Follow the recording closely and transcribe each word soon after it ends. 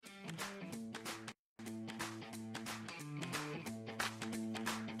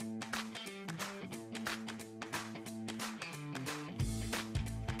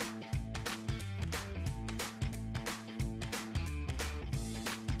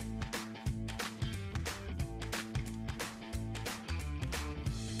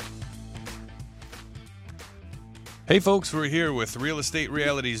Hey folks, we're here with Real Estate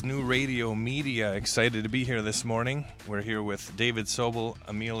Reality's new radio media. Excited to be here this morning. We're here with David Sobel,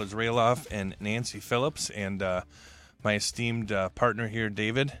 Emil Israelov, and Nancy Phillips. And my esteemed partner here,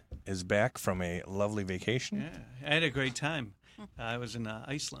 David, is back from a lovely vacation. Yeah, I had a great time. I was in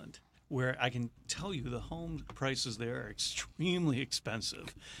Iceland, where I can tell you the home prices there are extremely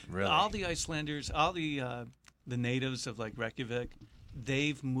expensive. Really? All the Icelanders, all the natives of like Reykjavik,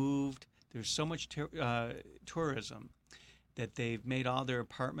 they've moved. There's so much tourism that they've made all their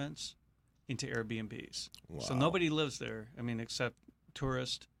apartments into Airbnbs. Wow. So nobody lives there, except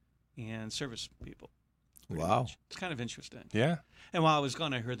tourists and service people. Wow. Much. It's kind of interesting. Yeah. And while I was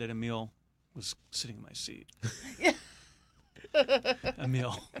gone, I heard that Emil was sitting in my seat.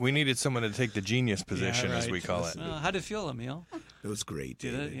 Emil. We needed someone to take the genius position, Yeah, as right. we call it. How'd it feel, Emil? It was great.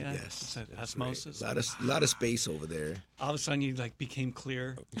 Did David. it? Yeah. Yes. It's like it was osmosis. great. A lot of space over there. All of a sudden, you became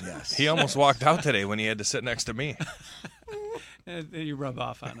clear. Yes. He almost walked out today when he had to sit next to me. And you rub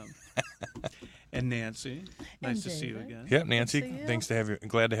off on him. And Nancy, nice And to see you David. again. Yep, Nancy, Good to see you. thanks to have you.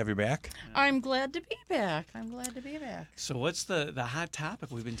 Glad to have you back. I'm glad to be back. So what's the hot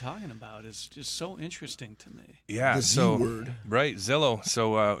topic we've been talking about? Is just so interesting to me. Yeah, The Z so word. right, Zillow.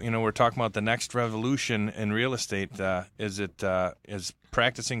 So we're talking about the next revolution in real estate. Is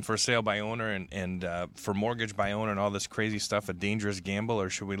practicing for sale by owner and for mortgage by owner and all this crazy stuff a dangerous gamble, or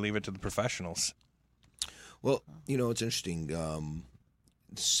should we leave it to the professionals? Well, it's interesting.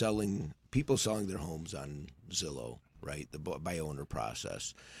 People selling their homes on Zillow, right? The by owner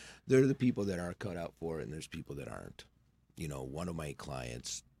process. They're the people that are cut out for it, and there's people that aren't. One of my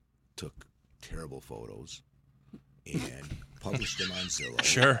clients took terrible photos and published them on Zillow.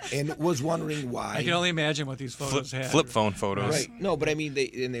 Sure. And was wondering why. I can only imagine what these photos had. Flip phone photos. Right. No, but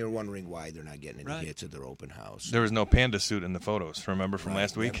they were wondering why they're not getting any Right. hits at their open house. There was no panda suit in the photos. Remember from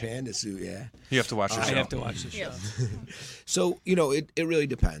last That week? panda suit, yeah. You have to watch the I show. have to watch the show. Yes. So, it really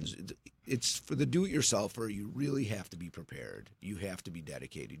depends. It's for the do-it-yourselfer, you really have to be prepared. You have to be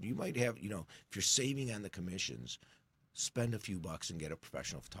dedicated. You might have, if you're saving on the commissions, spend a few bucks and get a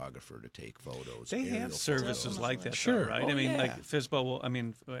professional photographer to take photos. They aerial have services photos. like that, Sure. though, right? Oh, yeah. Like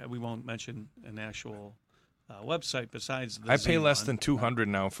FSBO. We won't mention an actual website besides the I pay Z less one. than $200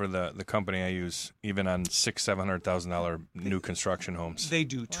 now for the company I use, even on $600,000-$700,000 new construction homes. They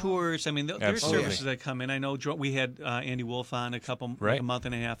do tours. There's Absolutely. services that come in. I know we had Andy Wolf on Right. a month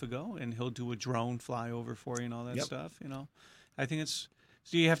and a half ago, and he'll do a drone flyover for you and all that Yep. stuff. I think so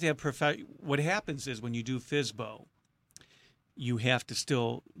you have to have What happens is when you do FSBO, you have to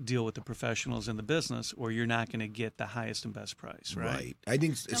still deal with the professionals in the business, or you're not going to get the highest and best price, right? Right. I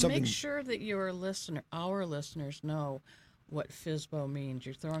think Now something. make sure that our listeners know what FSBO means.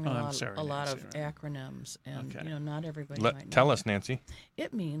 You're throwing Oh, I'm a lot, sorry, a lot Nancy, of right. acronyms, and Okay. not everybody might know. Tell that. us, Nancy.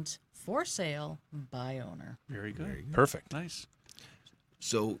 It means for sale by owner. Very good. Perfect. Nice.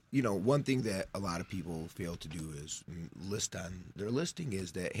 So, one thing that a lot of people fail to do is list on their listing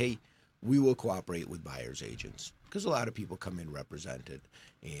is that, hey, we will cooperate with buyer's agents. Because a lot of people come in represented.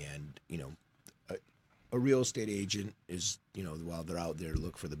 And, a real estate agent is, while they're out there to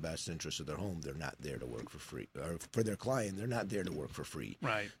look for the best interest of their home, they're not there to work for free. Or for their client, they're not there to work for free.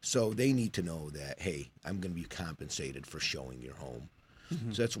 Right. So they need to know that, hey, I'm going to be compensated for showing your home.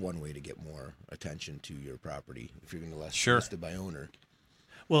 Mm-hmm. So that's one way to get more attention to your property if you're going to list it by owner.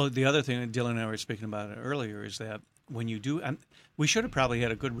 Well, the other thing that Dylan and I were speaking about it earlier is that when you do, we should have probably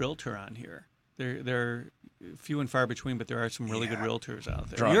had a good realtor on here. They're few and far between, but there are some really good realtors out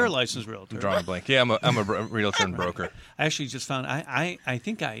there. You're a licensed realtor. Drawing a blank. Yeah, I'm a realtor and broker. I actually just found I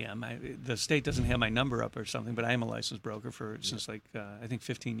think I am. The state doesn't have my number up or something, but I am a licensed broker since I think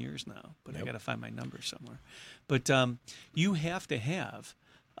 15 years now. But I got to find my number somewhere. But you have to have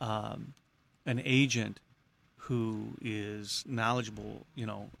an agent who is knowledgeable,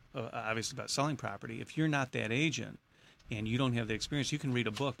 obviously about selling property. If you're not that agent and you don't have the experience, you can read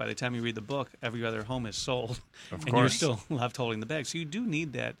a book. By the time you read the book, every other home is sold, Of and course. you're still left holding the bag. So you do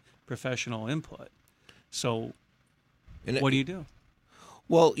need that professional input. So what do you do?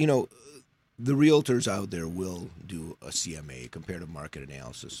 Well, the realtors out there will do a CMA, comparative market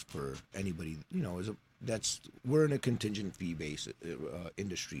analysis, for anybody. We're in a contingent fee based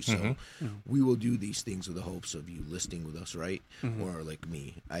industry, so we will do these things with the hopes of you listing with us, right? Or like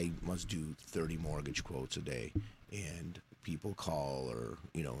me, I must do 30 mortgage quotes a day, and people call, or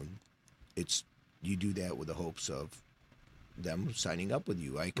you do that with the hopes of them signing up with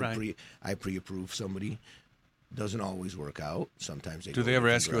you. I pre-approve somebody. Doesn't always work out. Sometimes they Do they ever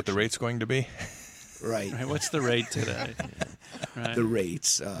ask you what the rate's going to be? Right. What's the rate today? Right. the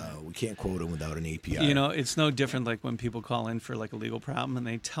rates. We can't quote them without an API. You know, it's no different like when people call in for like a legal problem and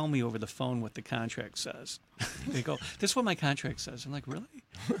they tell me over the phone what the contract says. They go, "This is what my contract says." I'm like, "Really?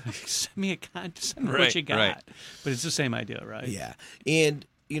 Send me send me what you got." Right. But it's the same idea, right? Yeah, and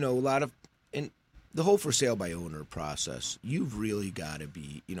a lot of the whole for sale by owner process. You've really got to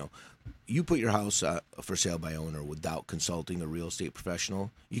be, you put your house for sale by owner without consulting a real estate professional,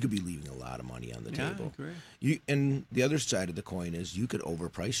 you could be leaving a lot of money on the table. I agree. And the other side of the coin is you could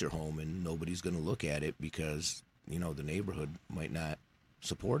overprice your home and nobody's going to look at it because the neighborhood might not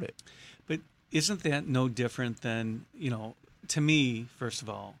support it. But isn't that no different than, to me, first of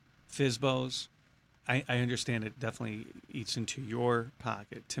all, FSBOs, I understand it definitely eats into your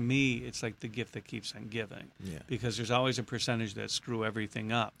pocket. To me, it's like the gift that keeps on giving. Yeah. Because there's always a percentage that screw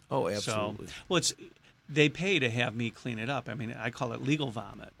everything up. Oh, absolutely. They pay to have me clean it up. I mean, I call it legal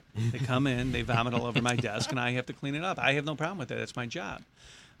vomit. They come in, they vomit all over my desk, and I have to clean it up. I have no problem with that. That's my job.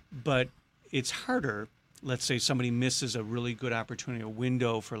 But it's harder. Let's say somebody misses a really good opportunity, a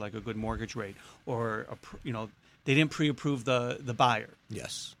window for like a good mortgage rate, or they didn't pre-approve the buyer.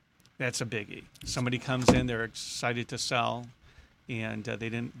 Yes. That's a biggie. Somebody comes in, they're excited to sell, and they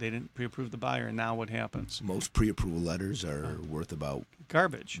didn't pre-approve the buyer. And now what happens? Most pre-approval letters are worth about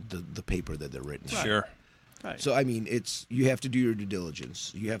Garbage. the paper that they're written. Right. Sure. Right. So I mean, you have to do your due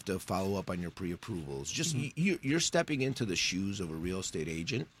diligence. You have to follow up on your pre-approvals. Just you're stepping into the shoes of a real estate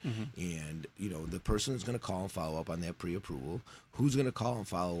agent, and the person is going to call and follow up on that pre-approval. Who's going to call and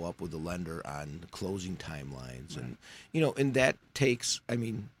follow up with the lender on closing timelines, Right. and that takes. I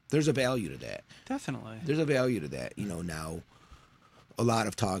mean, there's a value to that. Definitely. There's a value to that. Now, a lot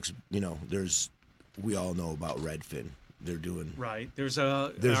of talks. We all know about Redfin. They're doing Right. There's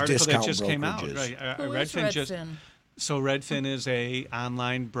an There's article that discount just came out. brokerages. Right. Who is Redfin? So Redfin is a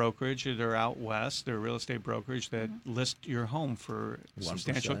online brokerage. They're out west. They're a real estate brokerage that list your home for 1%.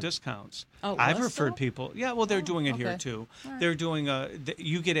 substantial discounts. Oh, I've west, referred though? people. Yeah, well, they're doing it here okay. too. All right. They're doing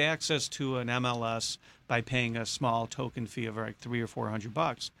you get access to an MLS by paying a small token fee of like $300 or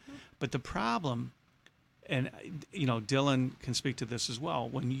 $400. But the problem, and Dylan can speak to this as well,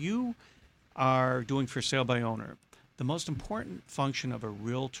 when you are doing for sale by owner, the most important function of a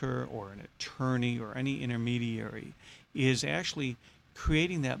realtor or an attorney or any intermediary is actually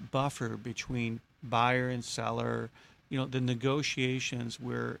creating that buffer between buyer and seller, the negotiations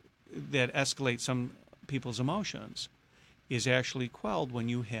that escalate some people's emotions is actually quelled when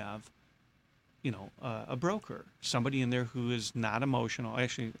you have a broker, somebody in there who is not emotional.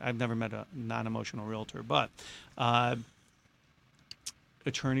 Actually, I've never met a non-emotional realtor, but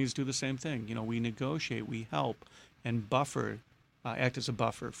attorneys do the same thing. We negotiate, we help, and act as a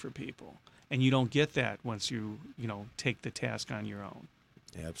buffer for people. And you don't get that once you take the task on your own.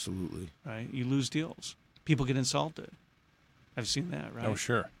 Absolutely. Right? You lose deals. People get insulted. I've seen that, right? Oh,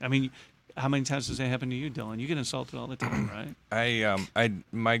 sure. I mean, how many times does that happen to you, Dylan? You get insulted all the time, right?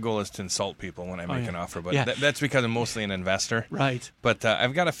 My goal is to insult people when I make an offer, but Yeah. that's because I'm mostly an investor. Right. But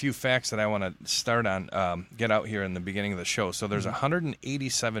I've got a few facts that I want to start on, get out here in the beginning of the show. So there's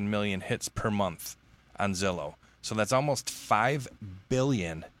 187 million hits per month on Zillow. So that's almost 5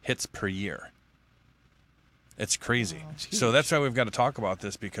 billion hits per year. It's crazy. So that's why we've got to talk about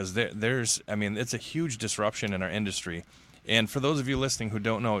this, because it's a huge disruption in our industry. And for those of you listening who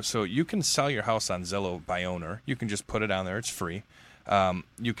don't know, so you can sell your house on Zillow by owner. You can just put it on there. It's free.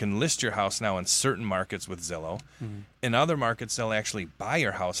 You can list your house now in certain markets with Zillow. Mm-hmm. In other markets, they'll actually buy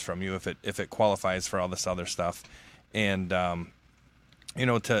your house from you if it qualifies for all this other stuff. And to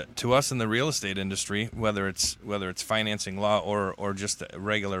us in the real estate industry, whether it's financing law or just a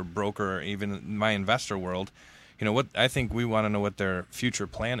regular broker, or even my investor world, what I think we want to know what their future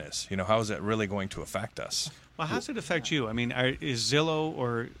plan is. How is it really going to affect us? Well, how does it affect you? I mean, is Zillow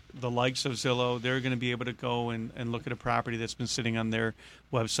or the likes of Zillow, they're going to be able to go and look at a property that's been sitting on their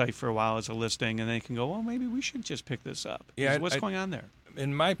website for a while as a listing, and they can go, well, maybe we should just pick this up. Yeah, What's going on there?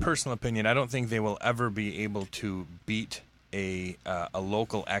 In my personal opinion, I don't think they will ever be able to beat a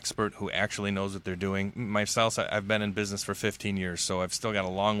local expert who actually knows what they're doing. Myself, I've been in business for 15 years, so I've still got a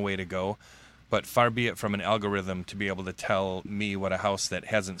long way to go. But far be it from an algorithm to be able to tell me what a house that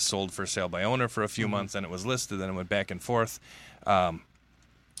hasn't sold for sale by owner for a few months, and it was listed, then it went back and forth.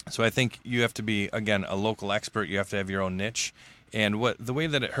 So I think you have to be, again, a local expert. You have to have your own niche. And the way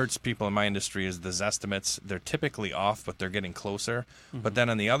that it hurts people in my industry is the estimates. They're typically off, but they're getting closer. Mm-hmm. But then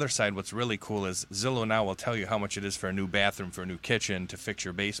on the other side, what's really cool is Zillow now will tell you how much it is for a new bathroom, for a new kitchen, to fix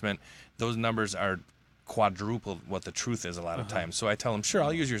your basement. Those numbers are quadruple what the truth is a lot of times. So I tell them, sure,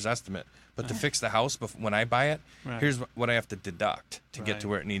 I'll use your estimate. But to fix the house when I buy it, here's what I have to deduct to get to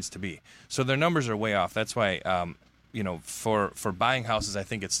where it needs to be. So their numbers are way off. That's why for buying houses, I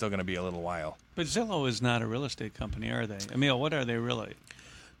think it's still going to be a little while. But Zillow is not a real estate company, are they? Emil, what are they really?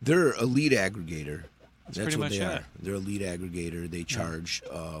 They're a lead aggregator. That's pretty what much they it. are. They're a lead aggregator. They charge.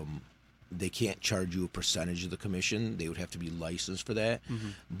 They can't charge you a percentage of the commission. They would have to be licensed for that.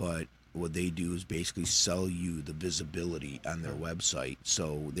 But what they do is basically sell you the visibility on their website.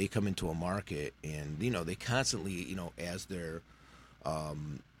 So they come into a market, and they constantly, as their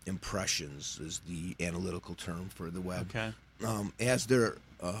impressions is the analytical term for the web. Okay. As their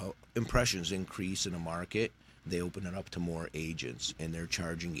impressions increase in a market, they open it up to more agents, and they're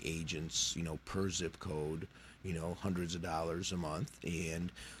charging agents, per zip code, hundreds of dollars a month.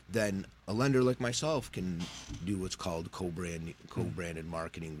 And then a lender like myself can do what's called co-branded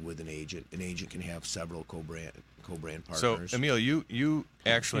marketing with an agent. An agent can have several co-brand partners. So, Emil, you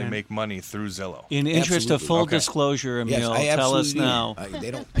actually make money through Zillow. In interest of Absolutely. full Okay. disclosure, Emil, Yes, I tell us absolutely now.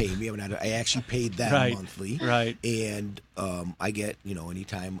 They don't pay me. I actually paid them Right, monthly. right. And I get,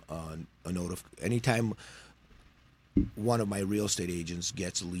 anytime anytime one of my real estate agents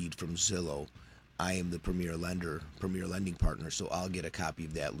gets a lead from Zillow, I am the premier lending partner, so I'll get a copy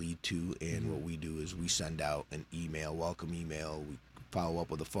of that lead too. And what we do is we send out an welcome email. We follow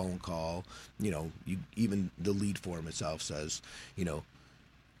up with a phone call. Even the lead form itself says,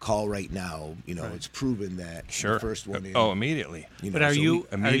 call right now. It's proven that Sure. the first one in. Immediately. But are so you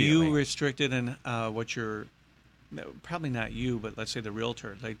immediately. restricted in what you're? Probably not you, but let's say the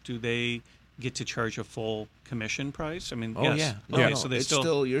realtor. Like, do they get to charge a full commission price? I mean, Oh yes. yeah, Okay, no, so they it's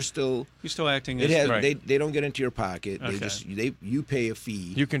still you're still. you're still acting It as has, Right. they don't get into your pocket. Okay. You pay a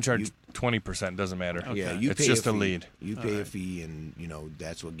fee. You can charge 20%, doesn't matter. Yeah, Okay. you It's pay just a a fee. lead. You All pay a right. fee, and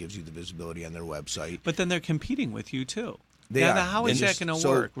that's what gives you the visibility on their website. But then they're competing with you too. They now, are. how is And that going to so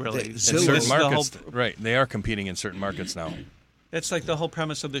work? Really, the In Zillow- certain That's the markets, whole- right? They are competing in certain markets now. That's like the whole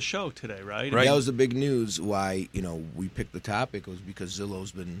premise of the show today, right? Right. That was the big news. Why we picked the topic was because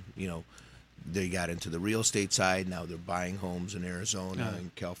Zillow's been they got into the real estate side. Now they're buying homes in Arizona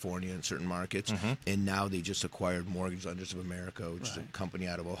and California and certain markets. And now they just acquired Mortgage Lenders of America, which is a company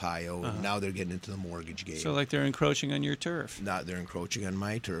out of Ohio. And now they're getting into the mortgage game. So like they're encroaching on your turf. Not they're encroaching on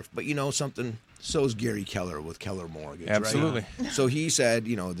my turf. But something, so is Gary Keller with Keller Mortgage. Absolutely. Right? So he said,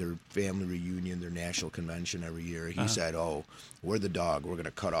 their family reunion, their national convention every year, he said, we're the dog, we're going to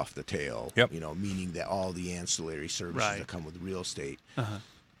cut off the tail. Yep. Meaning that all the ancillary services Right. that come with real estate.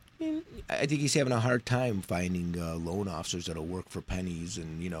 And I think he's having a hard time finding loan officers that'll work for pennies.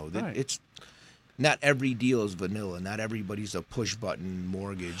 And, Right. it's not every deal is vanilla. Not everybody's a push button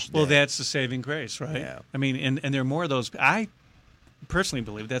mortgage. Well, that's the saving grace, right? Yeah. I mean, and there are more of those. I personally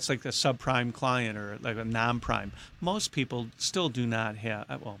believe that's like the subprime client or like a non-prime. Most people still do not have.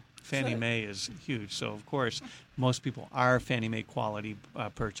 Fannie Mae is huge, so of course most people are Fannie Mae quality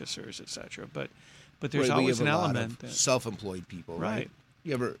purchasers, etc. But there's Right, we always have an a lot element of that self-employed people, right?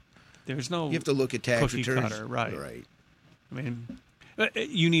 Right. There's no You have to look at tax cookie returns. cutter, right? Right. I mean,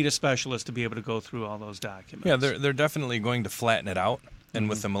 you need a specialist to be able to go through all those documents. Yeah, they're definitely going to flatten it out. And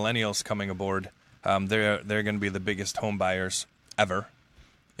with the millennials coming aboard, they're going to be the biggest home buyers ever.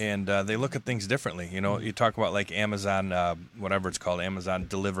 And they look at things differently. You talk about like Amazon, whatever it's called, Amazon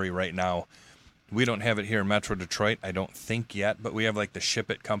delivery right now. We don't have it here in Metro Detroit, I don't think yet, but we have like the Ship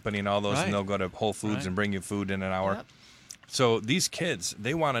It company and all those, Right. and they'll go to Whole Foods Right. and bring you food in an hour. Yep. So these kids,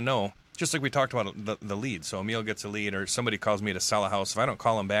 they want to know, just like we talked about the lead. So Emil gets a lead or somebody calls me to sell a house. If I don't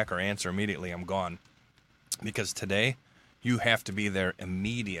call them back or answer immediately, I'm gone. Because today, you have to be there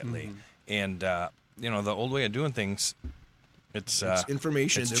immediately. And, the old way of doing things, it's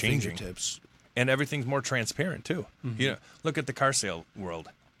Information it's at their changing. fingertips. And everything's more transparent, too. Look at the car sale world.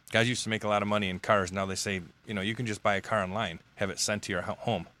 Guys used to make a lot of money in cars. Now they say, you can just buy a car online, have it sent to your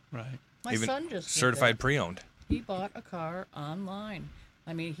home. right. My Even son just did certified that. pre-owned. He bought a car online.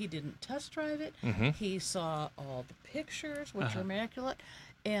 I mean, he didn't test drive it. He saw all the pictures, which are immaculate,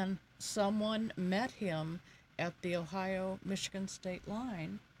 and someone met him at the Ohio-Michigan state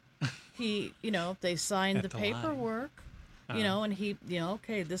line. He, they signed At the the line. paperwork, and he,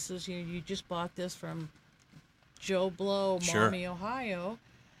 okay, this is you just bought this from Joe Blow, Sure. Mommy, Ohio,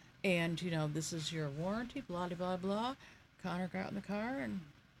 and this is your warranty, blah blah blah. Connor got in the car, and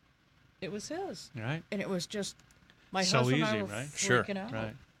it was his. Right. And it was just my So husband and I easy, were right? Sure. freaking out.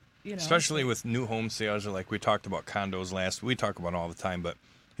 Right. Especially with new home sales, or like we talked about condos last. We talk about it all the time, but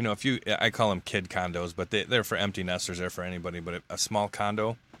I call them kid condos, but they're for empty nesters. They're for anybody. But a small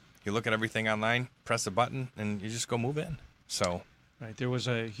condo, you look at everything online, press a button, and you just go move in. So Right. There was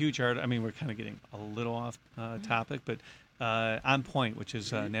a huge article. I mean, we're kind of getting a little off topic, but On Point, which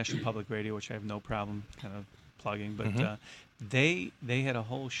is National Public Radio, which I have no problem kind of plugging, but they had a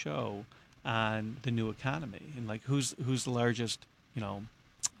whole show on the new economy and like who's the largest,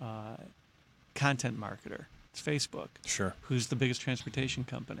 content marketer. It's Facebook. Sure. Who's the biggest transportation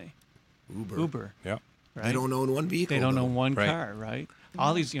company? Uber. Yeah. Right? They don't own one vehicle. They don't though. own one Right. car, right?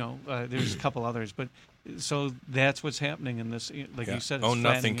 All these, there's a couple others, but so that's what's happening in this. Like Yeah. you said, it's Own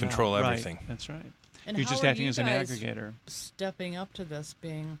nothing, flattening control out. everything. Right. That's right. And You're how just are acting you as an guys aggregator. stepping up to this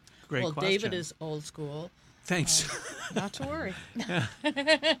being Great well, question. David is old school. Thanks. Not to worry. Yeah,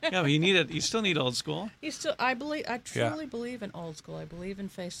 but you still need old school. I truly believe in old school. I believe in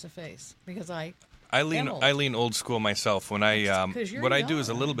face to face because I lean old school myself. When I 'cause you're what I do is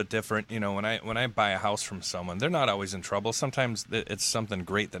a young. little bit different. When I buy a house from someone, they're not always in trouble. Sometimes it's something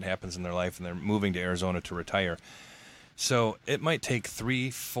great that happens in their life, and they're moving to Arizona to retire. So it might take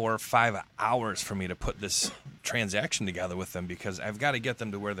 3, 4, 5 hours for me to put this transaction together with them because I've got to get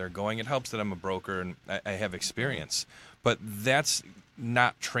them to where they're going. It helps that I'm a broker and I have experience, but that's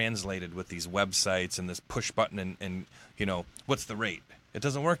not translated with these websites and this push button and what's the rate? It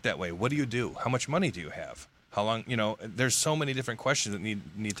doesn't work that way. What do you do? How much money do you have? How long? There's so many different questions that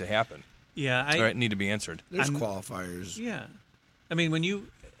need to happen. Yeah, Need to be answered. There's qualifiers. Yeah, I mean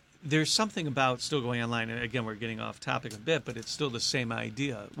there's something about still going online, and again, we're getting off topic a bit, but it's still the same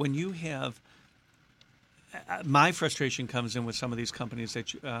idea. When you have, my frustration comes in with some of these companies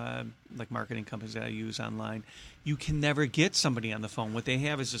that, like marketing companies that I use online, you can never get somebody on the phone. What they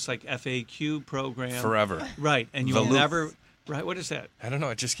have is this like FAQ program. Forever. Right, and you The will loop. never, right, what is that? I don't know.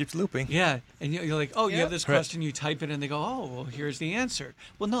 It just keeps looping. Yeah, and you're like, oh, you have this Right. question, you type it, and they go, oh, well, here's the answer.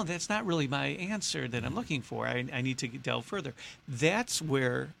 Well, no, that's not really my answer that I'm looking for. I need to delve further. That's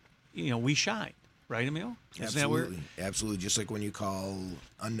where, we shine, right, Emil? Isn't that where- Absolutely. Just like when you call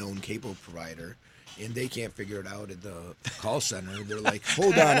unknown cable provider and they can't figure it out at the call center, they're like,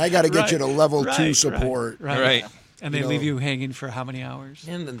 hold on, I got to get you to level 2 support. Right. And they You know- leave you hanging for how many hours?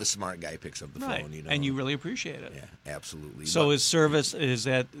 And then the smart guy picks up the Right. phone. And you really appreciate it. Yeah, absolutely. So But is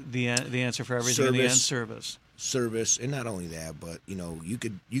that the answer for everything in the end? Service. and not only that, but you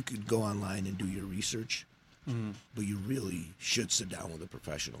could go online and do your research, but you really should sit down with a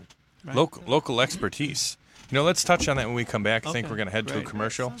professional. Right. Local expertise. Let's touch on that when we come back. I think Okay, we're going to head to a great.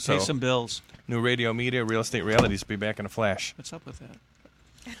 commercial. Pay So, some bills. New Radio Media, Real Estate Realities. Be back in a flash. What's up with that?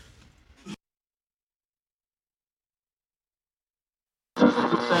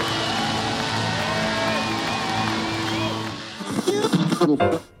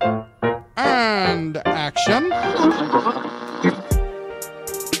 And action.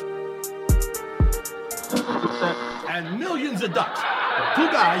 And millions of ducks. Two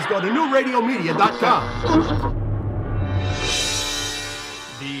guys go to newradiomedia.com.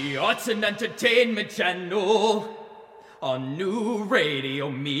 The Arts and Entertainment Channel on New Radio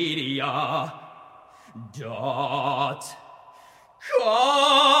Media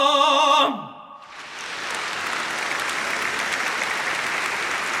 .com.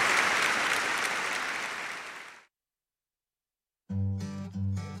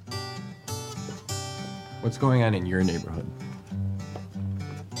 What's going on in your neighborhood?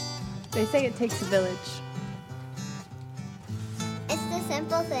 They say it takes a village. It's the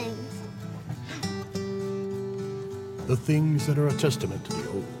simple things. The things that are a testament to the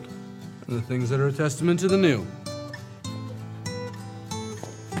old. And the things that are a testament to the new.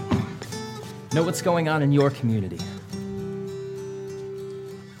 Know what's going on in your community.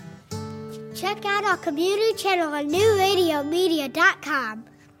 Check out our community channel on newradiomedia.com.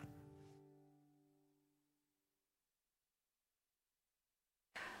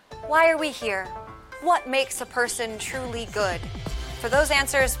 Why are we here? What makes a person truly good? For those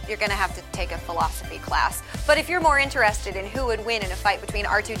answers, you're going to have to take a philosophy class. But if you're more interested in who would win in a fight between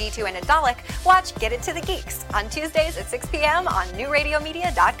R2-D2 and a Dalek, watch Get It to the Geeks on Tuesdays at 6 p.m. on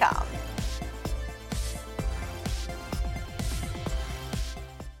newradiomedia.com.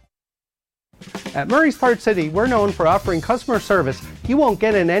 At Murray's Part City, we're known for offering customer service you won't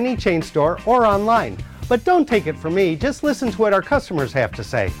get in any chain store or online. But don't take it from me, just listen to what our customers have to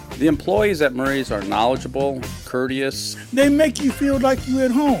say. The employees at Murray's are knowledgeable, courteous. They make you feel like you're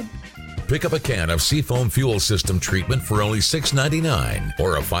at home. Pick up a can of Seafoam Fuel System treatment for only $6.99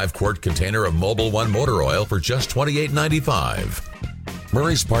 or a 5-quart container of Mobil 1 motor oil for just $28.95.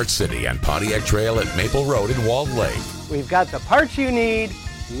 Murray's Part City and Pontiac Trail at Maple Road in Walled Lake. We've got the parts you need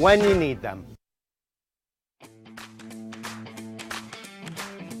when you need them.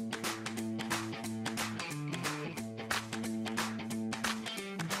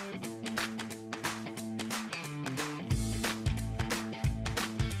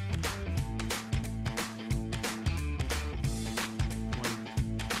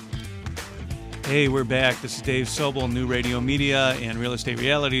 Hey, we're back. This is Dave Sobel, New Radio Media and Real Estate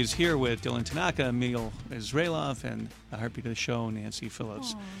Realities, here with Dylan Tanaka, Emil Israelov, and the heartbeat of the show, Nancy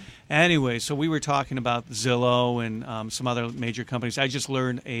Phillips. Aww. Anyway, so we were talking about Zillow and some other major companies. I just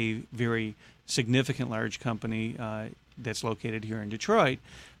learned a very significant large company that's located here in Detroit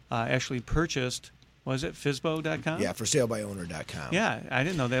actually purchased, was it FSBO.com? Yeah, for salebyowner.com. Yeah, I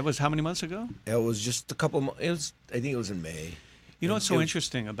didn't know that. Was how many months ago? It was just a couple. I think it was in May. You know what's so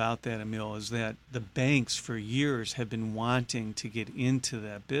interesting about that, Emil, is that the banks for years have been wanting to get into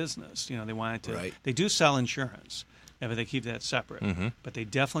that business. You know, they wanted to. Right. They do sell insurance, but they keep that separate. Mm-hmm. But they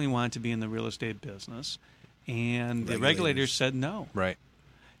definitely want to be in the real estate business, and the regulators said no. Right.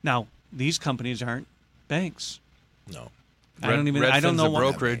 Now these companies aren't banks. No. I don't know a what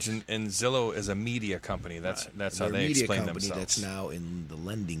brokerage, and Zillow is a media company. That's how they explain themselves. That's now in the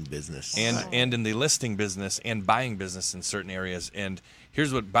lending business and in the listing business and buying business in certain areas. And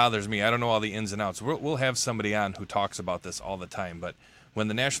here's what bothers me: I don't know all the ins and outs. We'll have somebody on who talks about this all the time. But when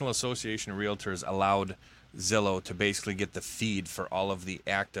the National Association of Realtors allowed Zillow to basically get the feed for all of the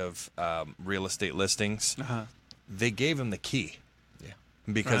active real estate listings, they gave them the key.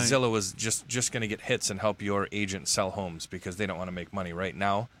 Because Zillow is just going to get hits and help your agent sell homes because they don't want to make money. Right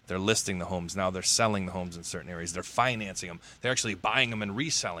now, they're listing the homes. Now they're selling the homes in certain areas. They're financing them. They're actually buying them and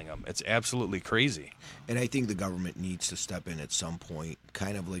reselling them. It's absolutely crazy. And I think the government needs to step in at some point,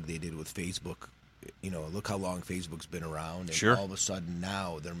 kind of like they did with Facebook. You know, look how long Facebook's been around, and all of a sudden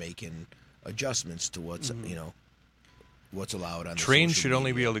now they're making adjustments to what's what's allowed on. Trains should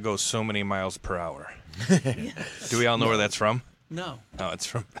only be able to go so many miles per hour. Do we all know where that's from? No. No, it's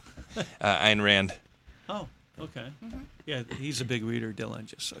from Ayn Rand. Oh, okay. Mm-hmm. Yeah, he's a big reader, Dylan,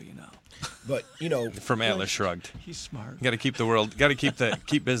 just so you know. But, you know. From Atlas Shrugged. He's smart. You got to keep the world, got to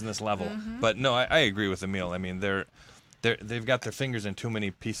keep business level. Mm-hmm. But no, I agree with Emil. I mean, they've got their fingers in too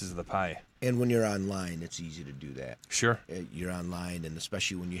many pieces of the pie. And when you're online, it's easy to do that. Sure. You're online, and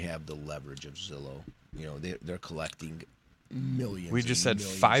especially when you have the leverage of Zillow, you know, they're collecting millions. We just said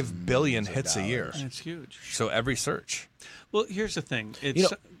 5 billion hits a year. That's huge. So every search. Well, here's the thing.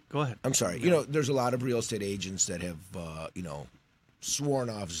 Go ahead. I'm sorry. You know, there's a lot of real estate agents that have, sworn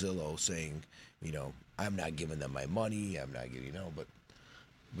off Zillow, saying, you know, I'm not giving them my money. I'm not getting, but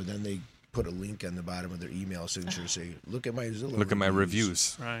then they put a link on the bottom of their email signature, say, look at my Zillow. Look at my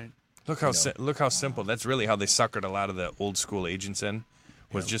reviews. Right. Look how simple. That's really how they suckered a lot of the old school agents in,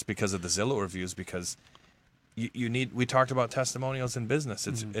 was just because of the Zillow reviews. Because we talked about testimonials in business.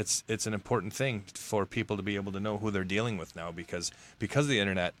 It's an important thing for people to be able to know who they're dealing with now, because of the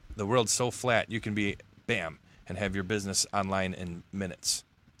internet, the world's so flat. You can be bam and have your business online in minutes.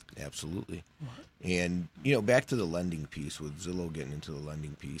 Absolutely. And back to the lending piece, with Zillow getting into the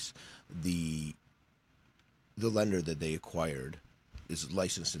lending piece, the lender that they acquired is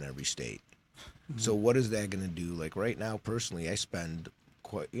licensed in every state. Mm-hmm. So what is that going to do? Like right now, personally, I spend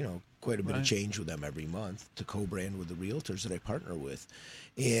quite a bit of change with them every month to co-brand with the realtors that I partner with.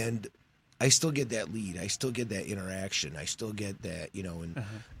 And I still get that lead. I still get that interaction. I still get that, and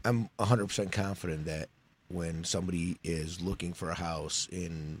I'm 100% confident that when somebody is looking for a house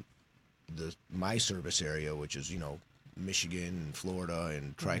in my service area, which is, Michigan and Florida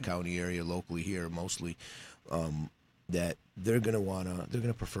and Tri-County area, locally here mostly, that they're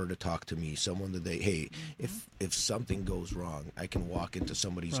gonna prefer to talk to me, someone that if something goes wrong, I can walk into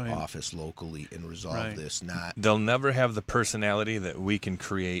somebody's office locally and resolve this. They'll never have the personality that we can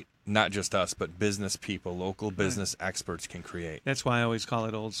create, not just us, but business people, local business experts can create. That's why I always call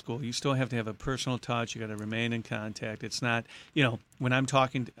it old school. You still have to have a personal touch. You got to remain in contact. It's not, when I'm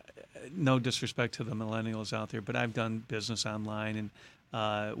talking, no disrespect to the millennials out there, but I've done business online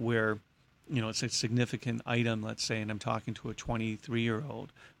and where it's a significant item, let's say, and I'm talking to a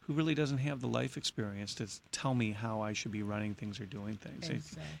 23-year-old who really doesn't have the life experience to tell me how I should be running things or doing things.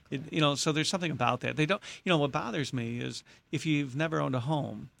 Exactly. So there's something about that. They don't. What bothers me is if you've never owned a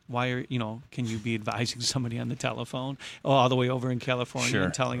home, why can you be advising somebody on the telephone all the way over in California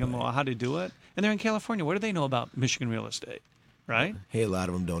and telling them how to do it? And they're in California. What do they know about Michigan real estate, right? Hey, a lot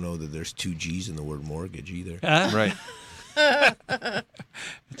of them don't know that there's 2 G's in the word mortgage either. Right.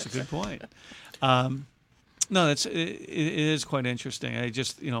 That's a good point. No, it is quite interesting. I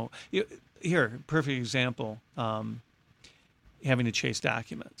just, here, perfect example, having to chase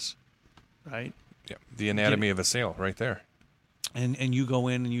documents, right? Yeah, the anatomy of a sale right there. And you go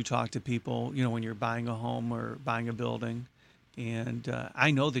in and you talk to people, when you're buying a home or buying a building. And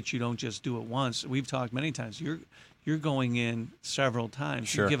I know that you don't just do it once. We've talked many times. You're going in several times.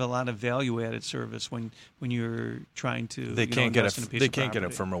 Sure. You give a lot of value-added service when you're trying to. They can't get it. They can't get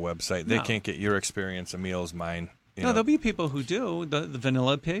it from a website. They can't get your experience, Emil's, mine. You No, know, there'll be people who do the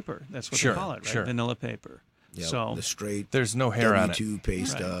vanilla paper. That's what Sure, they call it, right? sure. Vanilla paper. Yeah, So the straight. There's no hair on it. W2 pay Right.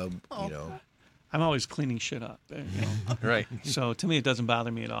 stub. You know. I'm always cleaning shit up. You know? Right. So to me, it doesn't bother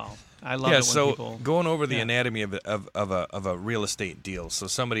me at all. I love Yeah, it when so people. going over the Yeah. anatomy of a real estate deal. So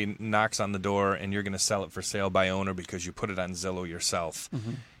somebody knocks on the door and you're going to sell it for sale by owner because you put it on Zillow yourself.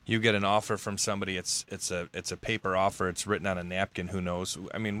 Mm-hmm. You get an offer from somebody. It's a paper offer. It's written on a napkin. Who knows?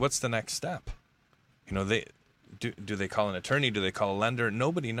 I mean, what's the next step? You know, do they call an attorney? Do they call a lender?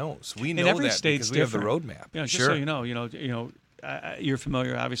 Nobody knows. We know every that state's because we have the different. roadmap. You know, just sure. so you know, you're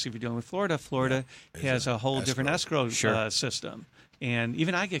familiar. Obviously, if you're dealing with Florida, Florida has a whole different escrow system. And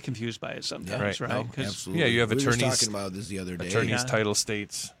even I get confused by it sometimes, right? No, 'Cause- absolutely. Yeah, you have we attorneys. were talking about this the other day. Attorneys, title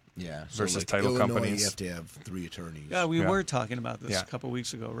states. Yeah, so versus like title Illinois, companies. You have to have 3 attorneys. Yeah, we were talking about this Yeah. a couple of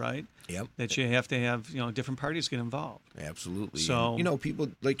weeks ago, right? Yep. That you have to have different parties get involved. Absolutely. So and,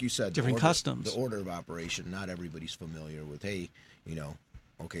 people, like you said, different customs. The order of operation. Not everybody's familiar with. Hey,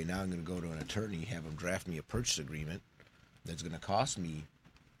 okay, now I'm going to go to an attorney, have them draft me a purchase agreement that's going to cost me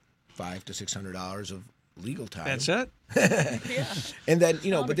 $500 to $600 of legal time. That's it. Yeah. And then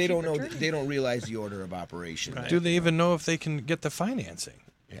Not but a they don't cheap know. attorney. They don't realize the order of operation. Right. Do they even know if they can get the financing?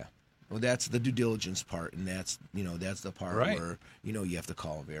 Yeah. Well, that's the due diligence part, and that's the part Right. where you have to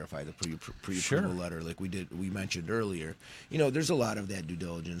call and verify the pre-approval Sure. letter, like we mentioned earlier. There's a lot of that due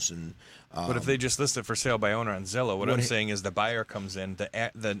diligence, and But if they just list it for sale by owner on Zillow, what I'm saying is the buyer comes in,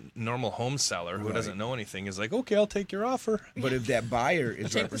 the normal home seller who Right. doesn't know anything is like, okay, I'll take your offer. But if that buyer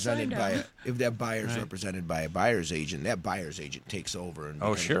is Take the sign represented by down. if that buyer is represented by a buyer's agent, that buyer's agent takes over and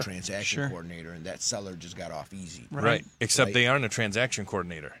becomes sure. a transaction Sure. coordinator, and that seller just got off easy. Right. Except Right. they aren't a transaction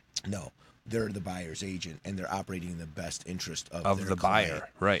coordinator No, they're the buyer's agent, and they're operating in the best interest of their the client. buyer.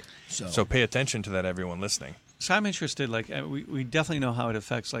 Right. So pay attention to that, everyone listening. So I'm interested, we definitely know how it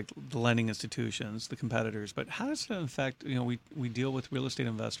affects the lending institutions, the competitors, but how does it affect, we deal with real estate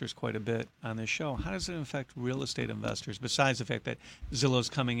investors quite a bit on this show. How does it affect real estate investors besides the fact that Zillow's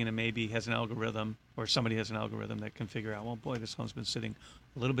coming in and maybe has an algorithm or somebody has an algorithm that can figure out, well, boy, this home's been sitting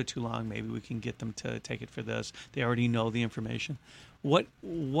a little bit too long. Maybe we can get them to take it for this. They already know the information. What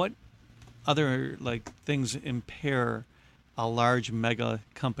other things impair a large mega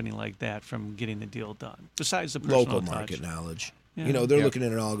company like that from getting the deal done besides the personal Local touch? market knowledge. Yeah. They're looking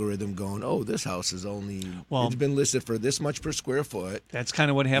at an algorithm going, oh, this house is only it's been listed for this much per square foot. That's kind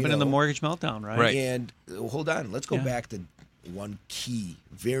of what happened in the mortgage meltdown, right? Right. And hold on, let's go back to one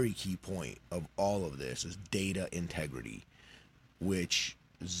very key point of all of this is data integrity, which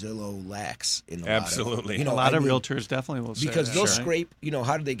Zillow lacks in Absolutely. A lot of realtors definitely will say because that, they'll right? scrape.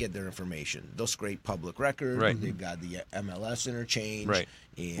 How do they get their information? They'll scrape public record. Right. They've got the MLS interchange. Right.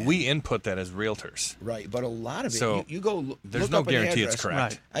 And We input that as realtors. right, but a lot of it, So, you go. there's look no up an guarantee it's address.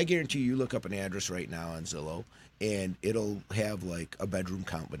 correct. Right. I guarantee you look up an address right now on Zillow, and it'll have a bedroom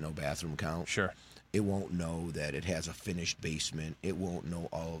count but no bathroom count. Sure. It won't know that it has a finished basement. It won't know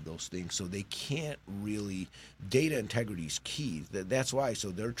all of those things. So they can't really. Data integrity is key. That's why. So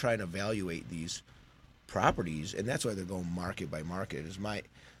they're trying to evaluate these properties, and that's why they're going market by market. Is my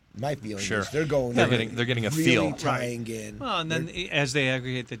feeling. Sure. Is they're going. They're getting a really feel. tying in. Well, and then as they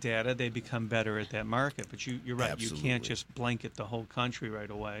aggregate the data, they become better at that market. But you're right. Absolutely. You can't just blanket the whole country right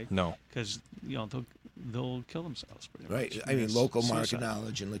away. No. Because they'll kill themselves pretty Right. much. I mean, It's local market suicide.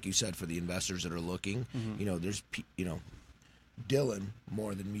 knowledge, and like you said, for the investors that are looking, Mm-hmm. there's, Dylan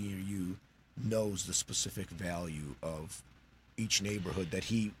more than me or you knows the specific value of each neighborhood that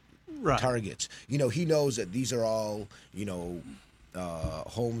he Right. targets. He knows that these are all,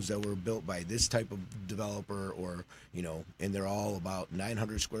 homes that were built by this type of developer, or and they're all about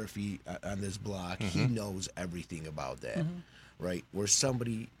 900 square feet on this block. He knows everything about that, right? Where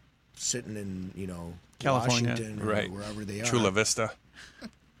somebody sitting in California. Washington or Right. wherever they are, Chula Vista.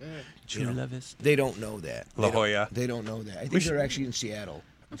 Chula Vista. they don't know that. La Jolla. They don't know that. I think they're actually in Seattle.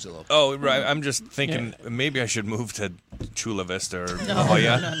 Zillow. Oh, right. I'm just thinking maybe I should move to Chula Vista or No, La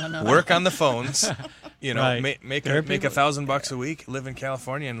Jolla. no. Work on the phones. Right. Make There are make people- $1,000 a week, live in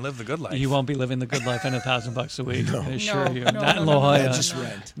California, and live the good life. You won't be living the good life on $1,000 a week. I assure you. No, Not in no, La no. Jolla. That's just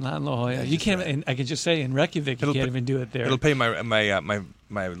rent. Not in La Jolla. You can't. And I can just say in Reykjavik, you can't even do it there. It'll pay my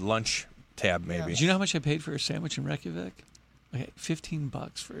lunch tab maybe. Do you know how much I paid for a sandwich in Reykjavik? Okay,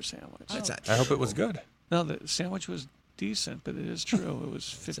 $15 for a sandwich. That's not I hope it terrible. was good. No, the sandwich was decent, but it is true. It was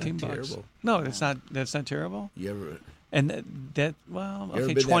 $15. terrible. No, that's not terrible. You ever, And that you ever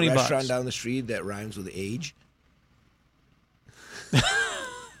okay, been to that $20. restaurant down the street that rhymes with age?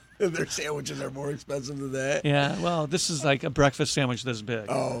 Their sandwiches are more expensive than that. Yeah, well, this is like a breakfast sandwich this big.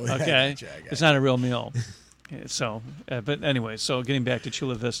 Oh, yeah, okay. I gotcha. It's not a real meal. So, but anyway, so getting back to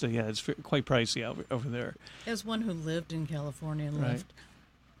Chula Vista, yeah, it's quite pricey over there. As one who lived in California and Right. left,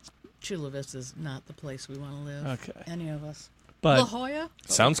 Chula Vista is not the place we want to live. Okay. Any of us. But La Jolla?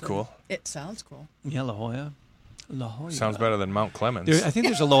 Sounds cool. It sounds cool. Yeah, La Jolla. La Jolla. Sounds better than Mount Clemens. I think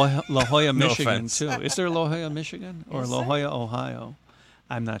there's a La Jolla, No Michigan, offense. too. Is there La Jolla, Michigan? Or Is La there? Jolla, Ohio?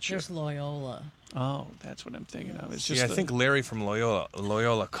 I'm not sure. There's Loyola. Oh, that's what I'm thinking of. It's just Yeah, I think Larry from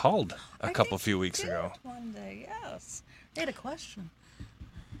Loyola called a few weeks ago. One day, yes. They had a question.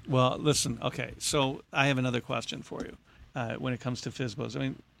 Well, listen, okay, so I have another question for you when it comes to FSBOs. I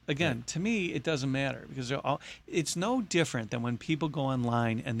mean, again, to me, it doesn't matter because it's no different than when people go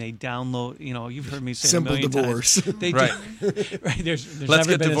online and they download, you've heard me say Simple a million divorce. times. They Right. right. There's Let's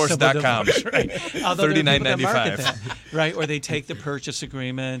never been a simple getdivorced.com. divorce, right? Although there are people that market $39.95. that, right? Or they take the purchase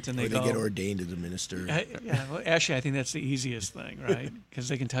agreement and Or they they go, get ordained as a minister. yeah, well, actually, I think that's the easiest thing, right? Because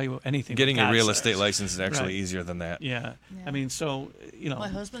they can tell you anything. Getting God a real says. estate license is actually Right. easier than that. Yeah. I mean, so, My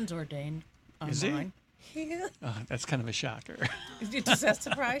husband's ordained online. Is he? Yeah. Oh, that's kind of a shocker. Does that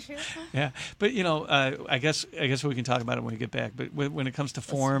surprise you? Yeah, but I guess we can talk about it when we get back. But when it comes to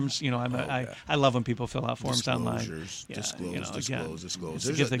forms, I love when people fill out forms online. Disclose. It's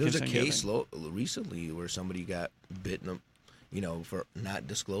There's a case recently where somebody got bitten, for not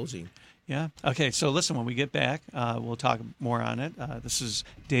disclosing. Yeah. Okay. So listen, when we get back, we'll talk more on it. This is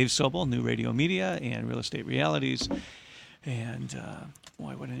Dave Sobel, New Radio Media and Real Estate Realities, and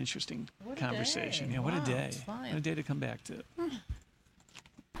boy, what an interesting conversation. Day. Yeah, what a Wow, day. it's fine. What a day to come back to.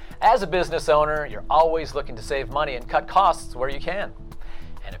 As a business owner, you're always looking to save money and cut costs where you can.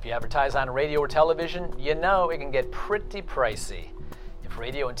 And if you advertise on radio or television, you know it can get pretty pricey. If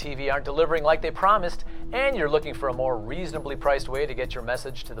radio and TV aren't delivering like they promised, and you're looking for a more reasonably priced way to get your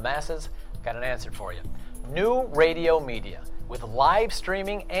message to the masses, I've got an answer for you. New Radio Media. With live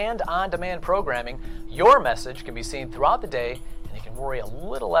streaming and on-demand programming, your message can be seen throughout the day, and you can worry a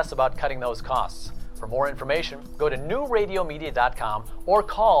little less about cutting those costs. For more information, go to newradiomedia.com or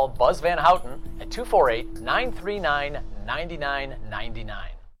call Buzz Van Houten at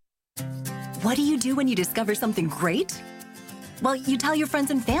 248-939-9999. What do you do when you discover something great? Well, you tell your friends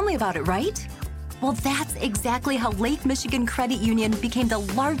and family about it, right? Well, that's exactly how Lake Michigan Credit Union became the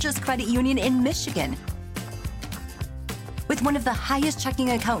largest credit union in Michigan. With one of the highest checking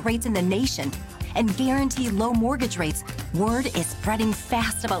account rates in the nation and guaranteed low mortgage rates, word is spreading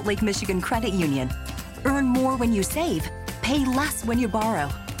fast about Lake Michigan Credit Union. Earn more when you save, pay less when you borrow.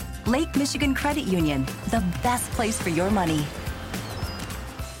 Lake Michigan Credit Union, the best place for your money.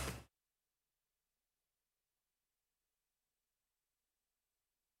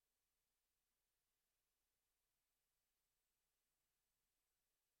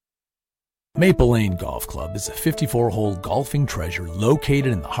 Maple Lane Golf Club is a 54-hole golfing treasure located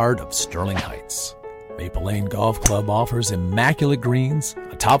in the heart of Sterling Heights. Maple Lane Golf Club offers immaculate greens,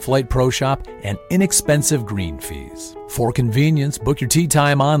 a top-flight pro shop, and inexpensive green fees. For convenience, book your tee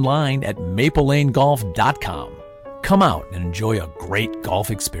time online at maplelanegolf.com. Come out and enjoy a great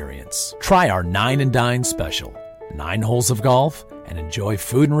golf experience. Try our 9 and Dine special, 9 holes of golf, and enjoy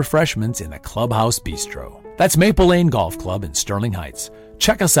food and refreshments in the Clubhouse Bistro. That's Maple Lane Golf Club in Sterling Heights.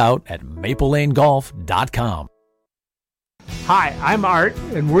 Check us out at maplelanegolf.com. Hi, I'm Art,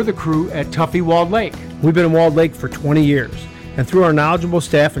 and we're the crew at Tuffy Walled Lake. We've been in Walled Lake for 20 years, and through our knowledgeable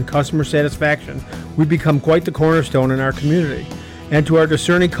staff and customer satisfaction, we've become quite the cornerstone in our community and to our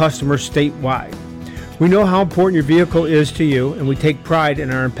discerning customers statewide. We know how important your vehicle is to you, and we take pride in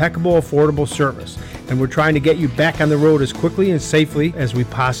our impeccable, affordable service, and we're trying to get you back on the road as quickly and safely as we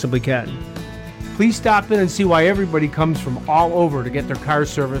possibly can. Please stop in and see why everybody comes from all over to get their cars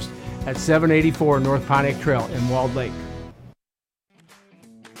serviced at 784 North Pontiac Trail in Walled Lake.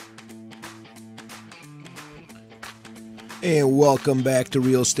 And welcome back to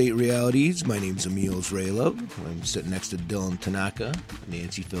Real Estate Realities. My name's Emil Zralov. I'm sitting next to Dylan Tanaka,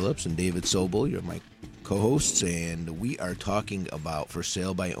 Nancy Phillips, and David Sobel. You're my co-hosts, and we are talking about for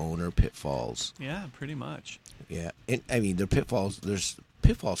sale by owner pitfalls. Yeah, pretty much. Yeah, and I mean, there are pitfalls. There's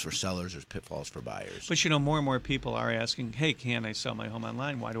pitfalls for sellers. There's pitfalls for buyers. But more and more people are asking, "Hey, can I sell my home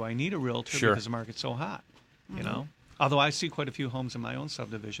online? Why do I need a realtor? Sure. Because the market's so hot." You know, although I see quite a few homes in my own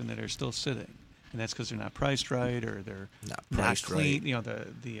subdivision that are still sitting. And that's because they're not priced right, or they're not clean. Right. You know,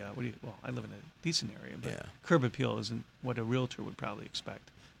 I live in a decent area, but curb appeal isn't what a realtor would probably expect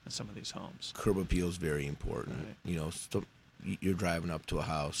in some of these homes. Curb appeal is very important. Right. You know, you're driving up to a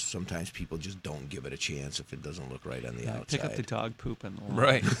house. Sometimes people just don't give it a chance if it doesn't look right on the outside. Pick up the dog poop and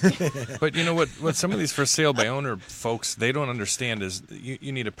right. But you know what some of these for sale by owner folks, they don't understand is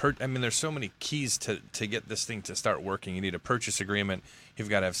you need I mean, there's so many keys to get this thing to start working. You need a purchase agreement. You've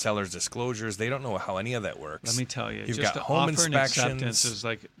got to have seller's disclosures. They don't know how any of that works. Let me tell you, you've just got home offer inspections. And acceptance is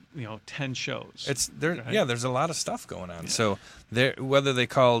like 10 shows. It's there. Right? Yeah, there's a lot of stuff going on. Yeah. So whether they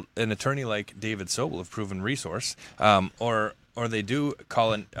call an attorney like David Sobel of Proven Resource, or they do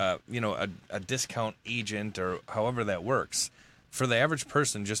call a discount agent or however that works, for the average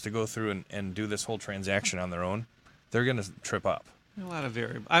person just to go through and do this whole transaction on their own, they're going to trip up. A lot of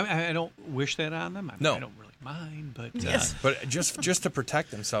variables. I don't wish that on them. No. I don't really mind, but yes. But just to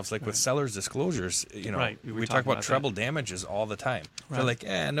protect themselves, like with seller's disclosures, right. we talk about treble damages all the time. Right. They're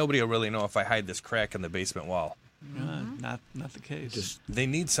like, nobody will really know if I hide this crack in the basement wall. Not the case. They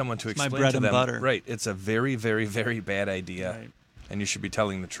need someone to explain my bread to and them. Butter. Right. It's a very, very, very bad idea. Right. And you should be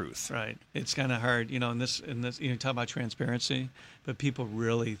telling the truth. Right. It's kind of hard, in this, talk about transparency, but people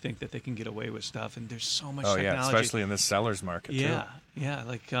really think that they can get away with stuff, and there's so much technology. Yeah, especially in this seller's market, too. Yeah.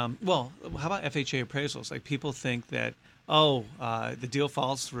 Like, how about FHA appraisals? Like, people think that, the deal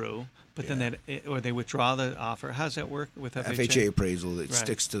falls through, but then or they withdraw the offer. How does that work with FHA? FHA appraisal, it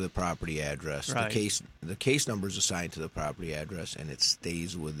sticks to the property address. Right. The case number is assigned to the property address, and it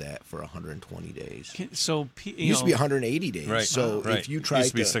stays with that for 120 days. It used to be 180 days. Right. So if you tried it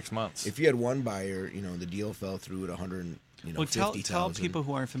used to be 6 months. If you had one buyer, the deal fell through at 150,000. Tell people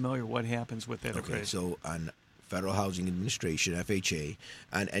who aren't familiar what happens with that appraisal. So on Federal Housing Administration, FHA,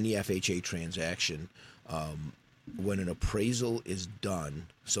 on any FHA transaction, when an appraisal is done,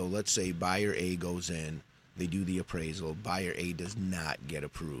 so let's say buyer A goes in, they do the appraisal, buyer A does not get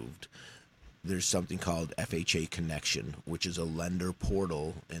approved. There's something called FHA Connection, which is a lender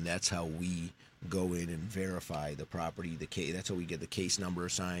portal, and that's how we go in and verify the property, the case. That's how we get the case number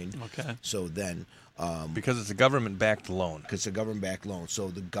assigned. Okay. So then, because it's a government-backed loan. Because it's a government-backed loan, so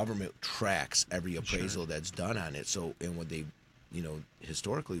the government tracks every appraisal that's done on it. So, and what they,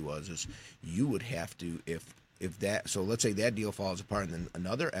 historically is you would have to if that. So let's say that deal falls apart, and then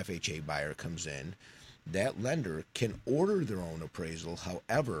another FHA buyer comes in, that lender can order their own appraisal.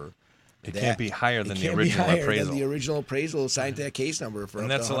 However, it can't be higher than the original appraisal. The original appraisal assigned to that case number for.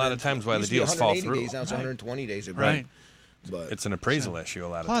 And that's a lot of times why the deals fall through. Days, now it's 120 days. Right. But it's an appraisal issue a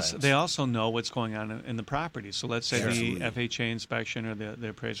lot of times. Plus, they also know what's going on in the property. So let's say Absolutely. the FHA inspection or the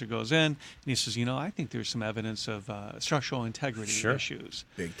appraiser goes in, and he says, I think there's some evidence of structural integrity issues.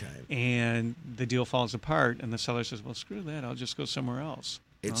 Big time. And the deal falls apart, and the seller says, well, screw that. I'll just go somewhere else.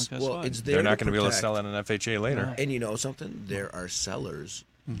 It's there. They're not going to be able to sell it on FHA later. No. And you know something? There are sellers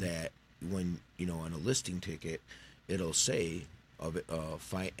that when, on a listing ticket, it'll say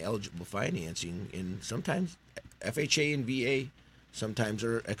eligible financing, and sometimes FHA and VA sometimes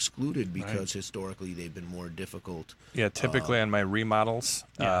are excluded because historically they've been more difficult. Yeah, typically on my remodels,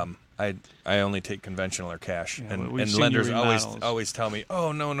 I only take conventional or cash, and lenders always tell me,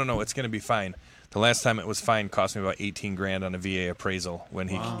 oh no, it's going to be fine. The last time it was fine cost me about $18,000 on a VA appraisal when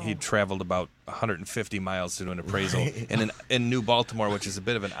he traveled about 150 miles to do an appraisal in New Baltimore, which is a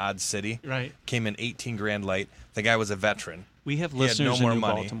bit of an odd city. Right, came in $18,000 light. The guy was a veteran. We have listeners in New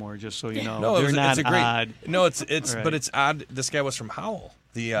Baltimore, just so you know. No, they're not odd. No, it's right. But it's odd. This guy was from Howell,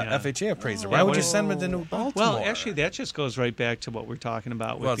 the FHA appraiser. Why would you send him to New Baltimore? Well, actually, that just goes right back to what we're talking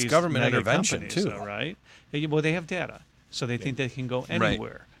about with it's these government mega intervention companies, too, though, right? Well, they have data, so they think they can go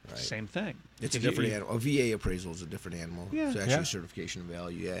anywhere. Right. Same thing. It's a different animal. A VA appraisal is a different animal. Yeah. It's actually a certification of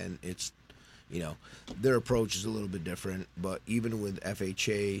value, and it's, their approach is a little bit different. But even with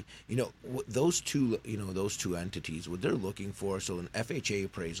FHA, those two entities, what they're looking for. So an FHA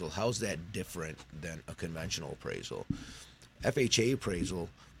appraisal, how's that different than a conventional appraisal? FHA appraisal,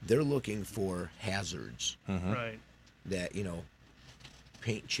 they're looking for hazards, right? That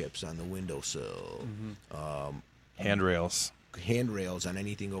paint chips on the windowsill, handrails on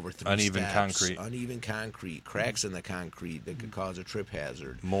anything over 3 uneven steps, concrete, uneven concrete, cracks in the concrete that could cause a trip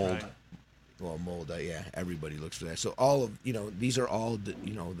hazard, mold. Right. Well, mold, everybody looks for that. So all of these are all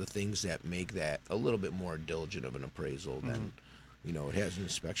the things that make that a little bit more diligent of an appraisal than it has an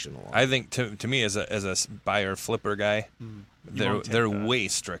inspection along. I think to me as a buyer flipper guy, they're way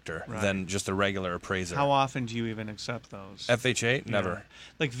stricter than just a regular appraiser. How often do you even accept those? FHA, never.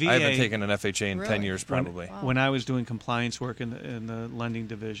 Like VA, I haven't taken an FHA in 10 years probably. When I was doing compliance work in the lending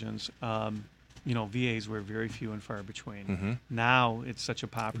divisions, VAs were very few and far between. Now it's such a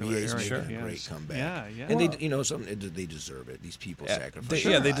popular VAs area. make a great comeback. Yeah. And they deserve it. These people sacrifice.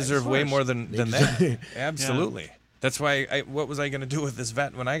 They deserve way more than that. Absolutely. Yeah. That's why. What was I going to do with this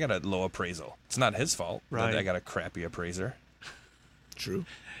vet when I got a low appraisal? It's not his fault that I got a crappy appraiser. True.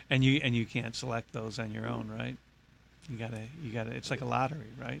 And you can't select those on your own, right? You gotta. It's like a lottery,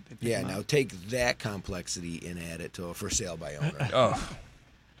 right? Yeah. Now take that complexity and add it to a for sale by owner.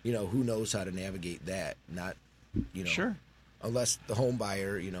 Who knows how to navigate that? Not, Sure. Unless the home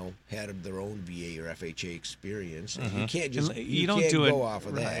buyer, had their own VA or FHA experience. Mm-hmm. You can't just you can't do go it, off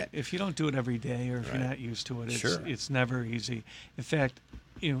of right. that. If you don't do it every day, or if you're not used to it, it's never easy. In fact,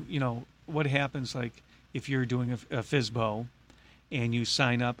 what happens, like if you're doing a FSBO and you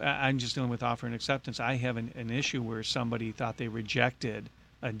sign up. I'm just dealing with offer and acceptance. I have an issue where somebody thought they rejected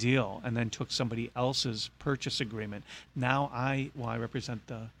a deal and then took somebody else's purchase agreement. Now I represent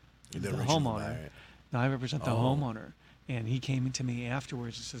the homeowner. Buyer. Now I represent the homeowner. And he came into me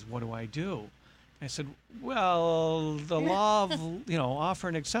afterwards and says, "What do I do?" I said, "Well, the law of offer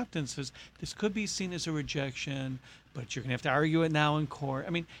and acceptance is this could be seen as a rejection, but you're going to have to argue it now in court."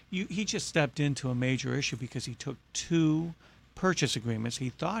 I mean, he just stepped into a major issue because he took 2 purchase agreements. He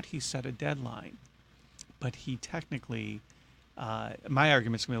thought he set a deadline, but he technically, my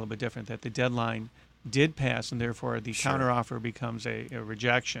argument's going to be a little bit different, that the deadline did pass and therefore the counteroffer becomes a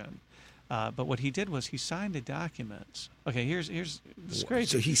rejection. But what he did was he signed the documents. Okay, here's this is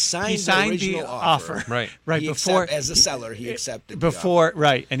crazy. So he signed the original offer. Right. Before as a seller, he accepted before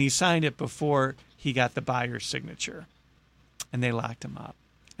and he signed it before he got the buyer's signature, and they locked him up.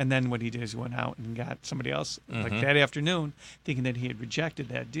 And then what he did is he went out and got somebody else like that afternoon, thinking that he had rejected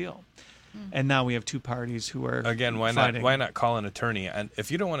that deal. And now we have 2 parties who are fighting. Why not call an attorney? And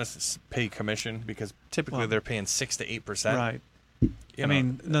if you don't want to pay commission, because typically they're paying 6 to 8%. Right.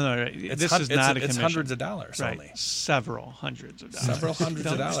 No. This is not a commission. It's hundreds of dollars right. only. Several hundreds of dollars. Several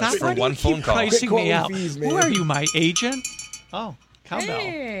hundreds of dollars Stop for one phone call. Pricing me out. Who are you, my agent? Oh, cowbell.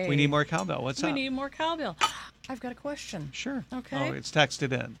 Hey. We need more cowbell. What's up? We need more cowbell. I've got a question. Sure. Okay. Oh, it's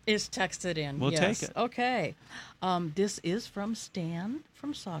texted in. It's texted in. We'll take it. Okay. This is from Stan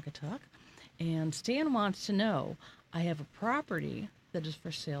from Saugatuck, and Stan wants to know, I have a property that is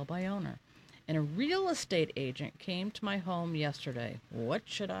for sale by owner, and a real estate agent came to my home yesterday. What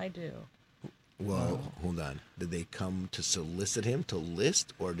should I do? Well, hold on. Did they come to solicit him to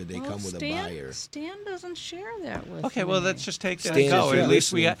list, or did they come with a buyer? Stan doesn't share that with me. Okay, well, let's just take that Stan, and go. if you're At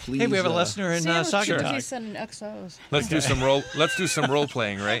least we listening, hey, we have a please, listener in Stan was too busy Saugatuck. sending XOs. Let's do some role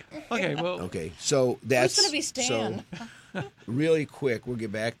playing, right? Okay, well. Okay, so that's Who's gonna be Stan? So, really quick, we'll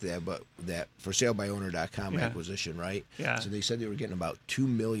get back to that, but that for salebyowner.com acquisition, right? Yeah. So they said they were getting about 2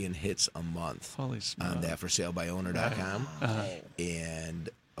 million hits a month Holy smokes. on that for salebyowner.com, and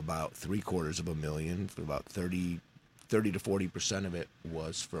about 750,000 for about 30 to 40% of it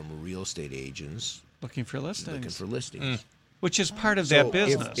was from real estate agents looking for listings. Which is part of that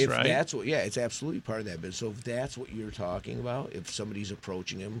business, if right? That's what, it's absolutely part of that business. So if that's what you're talking about, if somebody's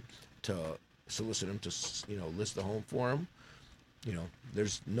approaching him to solicit him to, list the home for him,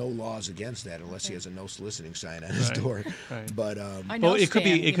 there's no laws against that unless he has a no soliciting sign on his door. Right. But it could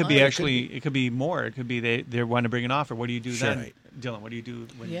be more. It could be they want to bring an offer. What do you do then, right. Dylan? What do you do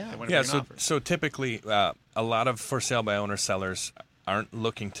when they want to bring an offer? So typically, a lot of for sale by owner sellers aren't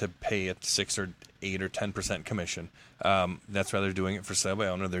looking to pay a 6 or 8 or 10% commission. That's why they're doing it for sale by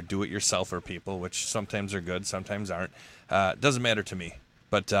owner. They're do-it-yourselfer people, which sometimes are good, sometimes aren't. Doesn't matter to me.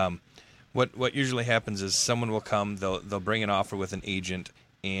 But what usually happens is someone will come, they'll bring an offer with an agent,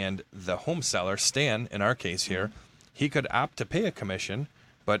 and the home seller, Stan, in our case here, he could opt to pay a commission.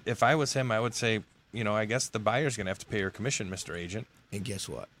 But if I was him, I would say, I guess the buyer's going to have to pay your commission, Mr. Agent. And guess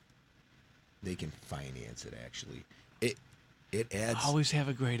what? They can finance it, actually. It adds. Always have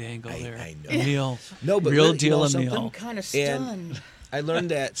a great angle there. I know. Emil. No, but real deal, Emil. I'm kind of stunned. And I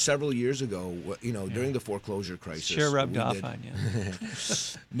learned that several years ago, during the foreclosure crisis. Sure rubbed off on you.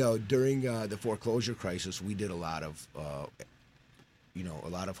 No, during the foreclosure crisis, we did a lot of, a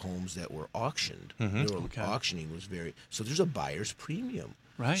lot of homes that were auctioned. Auctioning was so there's a buyer's premium.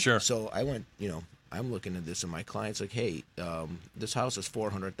 Right. Sure. So I went, I'm looking at this, and my client's like, hey, this house is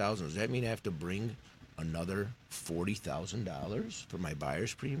 $400,000. Does that mean I have to bring another $40,000 for my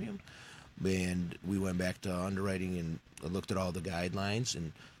buyer's premium? And we went back to underwriting and looked at all the guidelines,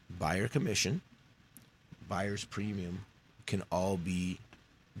 and buyer commission, buyer's premium can all be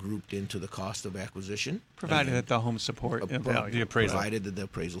grouped into the cost of acquisition. Provided that the home support value. The appraisal. Provided that the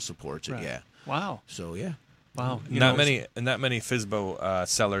appraisal supports it, yeah. Wow. So, yeah. Wow. Not many FSBO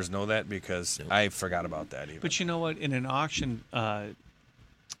sellers know that, because I forgot about that even. But you know what? In an auction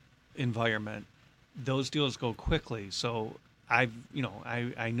environment, those deals go quickly. So I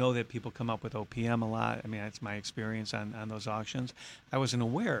know that people come up with OPM a lot. I mean, that's my experience on those auctions. I wasn't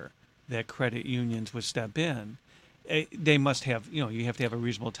aware that credit unions would step in they must have, you have to have a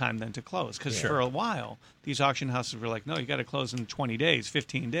reasonable time then to close. Because for a while, these auction houses were like, no, you got to close in 20 days,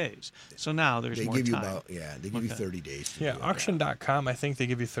 15 days. So now there's more time. They give you 30 days. Yeah, auction.com, I think they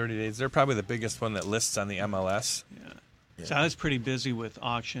give you 30 days. They're probably the biggest one that lists on the MLS. Yeah. So I was pretty busy with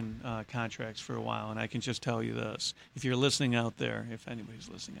auction contracts for a while, and I can just tell you this. If you're listening out there, if anybody's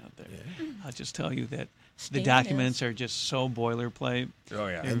listening out there, I'll just tell you that the documents are just so boilerplate. Oh,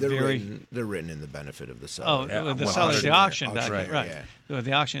 yeah. And they're written in the benefit of the seller. The seller, the auction document. Right. Yeah.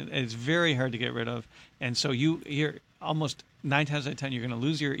 The auction, it's very hard to get rid of. And so you're almost 9 times out of 10, you're going to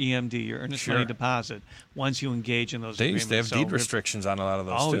lose your EMD, your earnest money deposit, once you engage in those They agreements. used to have deed restrictions on a lot of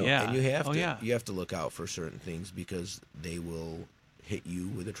those, too. Yeah. And you have to look out for certain things because they will hit you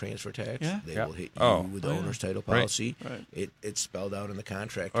with a transfer tax. Yeah. They will hit you with the owner's title policy. Right. It's spelled out in the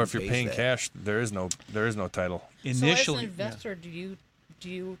contract. Or if you're paying cash, there is no title. Initially, so as an investor, do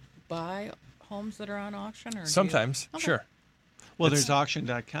you buy homes that are on auction? Or sometimes, sure. Well, there's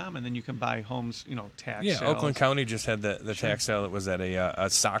auction.com, and then you can buy homes, tax sales. Oakland County just had the tax sale that was at a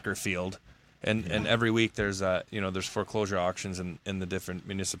soccer field. And every week there's there's foreclosure auctions in the different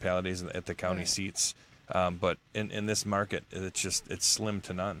municipalities at the county seats. But in this market, it's slim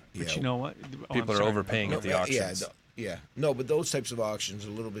to none. But you know what? People are overpaying at the auctions. No, but those types of auctions are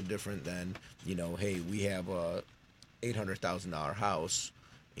a little bit different than, hey, we have a $800,000 house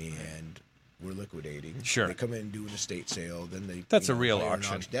and we're liquidating. Sure. They come in and do an estate sale. Then that's a real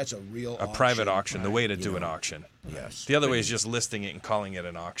auction. That's a real auction. A private auction. The way to do an auction. Yes. The other way is just listing it and calling it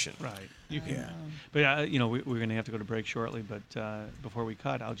an auction. Right. You can. But we're going to have to go to break shortly. But before we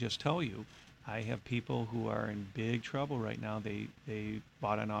cut, I'll just tell you, I have people who are in big trouble right now. They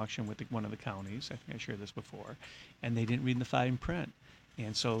bought an auction with one of the counties. I think I shared this before, and they didn't read the fine print.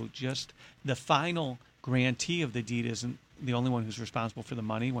 And so just the final grantee of the deed isn't the only one who's responsible for the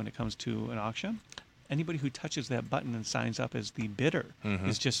money when it comes to an auction. Anybody who touches that button and signs up as the bidder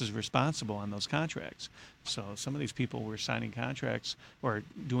is just as responsible on those contracts. So some of these people were signing contracts or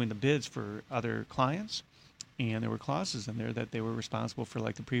doing the bids for other clients, and there were clauses in there that they were responsible for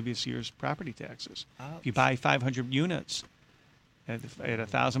like the previous year's property taxes. Ouch. If you buy 500 units at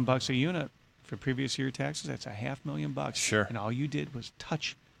 $1,000 a unit for previous year taxes, that's $500,000. Sure. And all you did was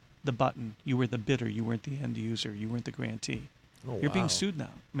touch the button. You were the bidder. You weren't the end user. You weren't the grantee. You're being sued now.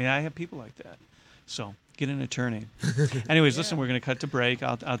 I mean, I have people like that. So get an attorney. Anyways, listen, we're going to cut to break.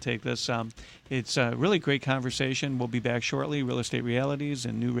 I'll take this. It's a really great conversation. We'll be back shortly. Real Estate Realities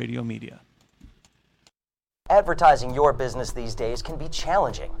and New Radio Media. Advertising your business these days can be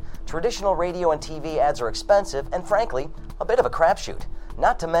challenging. Traditional radio and TV ads are expensive and, frankly, a bit of a crapshoot.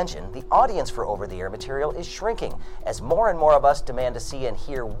 Not to mention, the audience for over-the-air material is shrinking as more and more of us demand to see and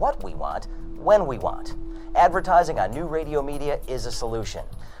hear what we want, when we want. Advertising on New Radio Media is a solution.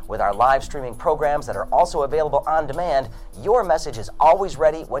 With our live streaming programs that are also available on demand, your message is always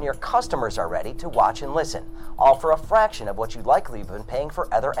ready when your customers are ready to watch and listen, all for a fraction of what you'd likely have been paying for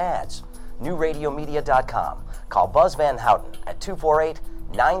other ads. NewRadioMedia.com. Call Buzz Van Houten at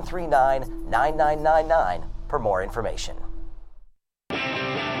 248-939-9999 for more information.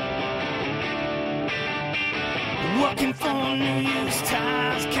 Working for news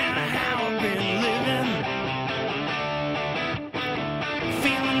times, kinda how I've been living.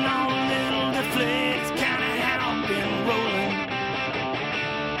 Feeling all a little deflated, kinda how I've been rolling.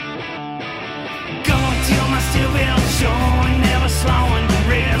 Going till my steel belt showing, never slowing to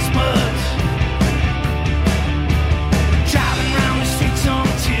rest much. Driving around the streets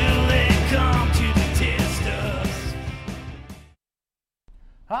until they come to detest us.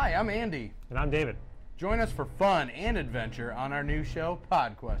 Hi, I'm Andy. And I'm David. Join us for fun and adventure on our new show,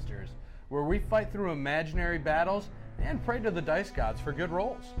 Podquesters, where we fight through imaginary battles and pray to the dice gods for good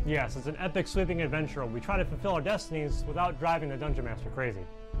rolls. Yes, it's an epic sweeping adventure. We try to fulfill our destinies without driving the Dungeon Master crazy.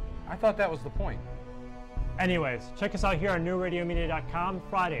 I thought that was the point. Anyways, check us out here on NewRadioMedia.com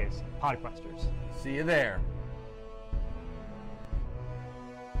Fridays, Podquesters. See you there.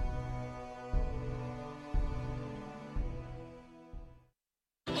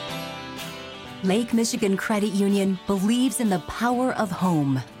 Lake Michigan Credit Union believes in the power of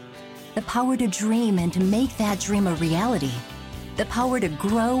home. The power to dream and to make that dream a reality. The power to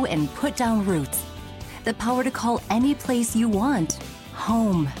grow and put down roots. The power to call any place you want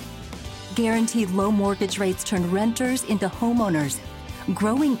home. Guaranteed low mortgage rates turn renters into homeowners,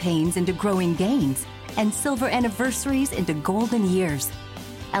 growing pains into growing gains, and silver anniversaries into golden years.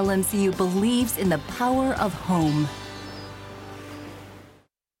 LMCU believes in the power of home.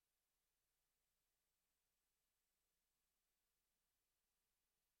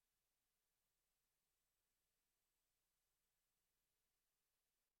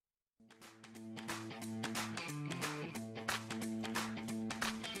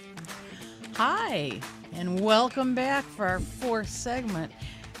 Hi, and welcome back for our fourth segment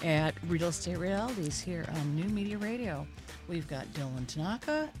at Real Estate Realities here on New Media Radio. We've got Dylan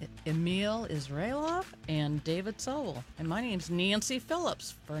Tanaka, Emil Israelov, and David Sobel. And my name's Nancy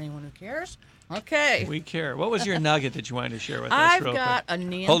Phillips, for anyone who cares. Okay. We care. What was your nugget that you wanted to share with us? I've real got quick? a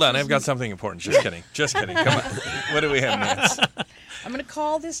Nancy. Hold on, I've got something important. Just kidding. Just kidding. Come on. What do we have, Nance? I'm going to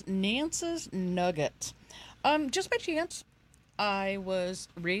call this Nance's Nugget. Just by chance, I was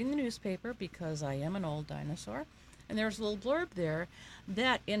reading the newspaper because I am an old dinosaur, and there's a little blurb there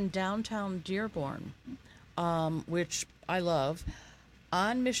that in downtown Dearborn, which I love,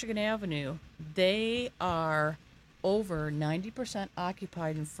 on Michigan Avenue, they are over 90%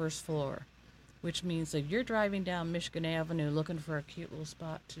 occupied in first floor, which means that you're driving down Michigan Avenue looking for a cute little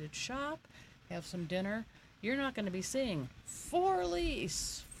spot to shop, have some dinner, you're not going to be seeing for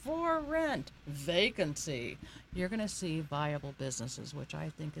lease, for rent, vacancy. You're going to see viable businesses, which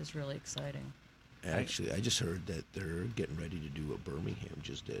I think is really exciting. Actually, I just heard that they're getting ready to do what Birmingham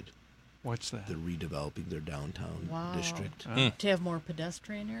just did. What's that? They're redeveloping their downtown district. To have more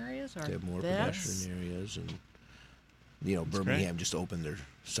pedestrian areas? Or to have more pedestrian areas. And, Birmingham just opened their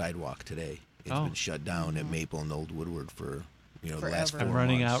sidewalk today. It's been shut down at Maple and Old Woodward for the last 4 months. I'm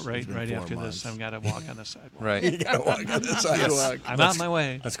running out right after months. this. I've got to walk on the sidewalk. Right. You got to walk on the sidewalk. I'm on my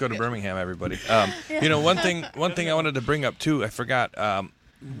way. Let's go to Birmingham, everybody. One thing I wanted to bring up, too, I forgot.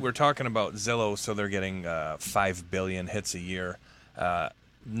 We're talking about Zillow, so they're getting 5 billion hits a year.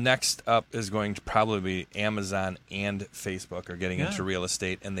 Next up is going to probably be Amazon and Facebook are getting into real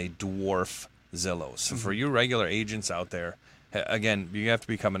estate, and they dwarf Zillow. So for you regular agents out there, again, you have to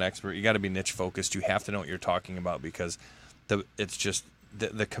become an expert. You got to be niche focused. You have to know what you're talking about because it's just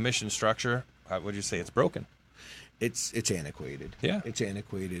the commission structure. Would you say it's broken? It's antiquated. Yeah, it's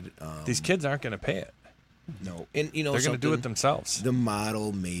antiquated. These kids aren't going to pay it. No, and they're going to do it themselves. The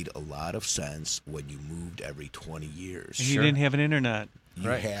model made a lot of sense when you moved every 20 years. And you didn't have an internet. You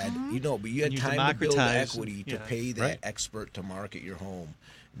had, but you had time to build equity to pay that expert to market your home.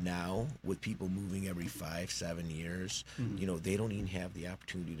 Now, with people moving every 5-7 years, they don't even have the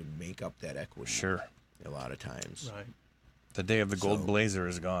opportunity to make up that equity. Sure, a lot of times. Right. The day of the gold blazer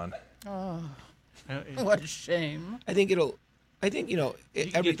is gone. Oh, what a shame. I think you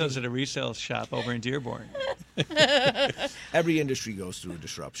can get those at a resale shop over in Dearborn. Every industry goes through a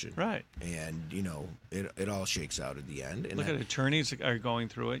disruption, right? And it all shakes out at the end. And Look at attorneys are going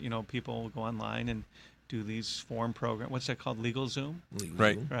through it. People will go online and do these form programs. What's that called? LegalZoom?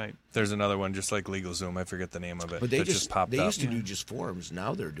 Right. Right. There's another one just like LegalZoom. I forget the name of it. But they just popped up. They used to do just forms.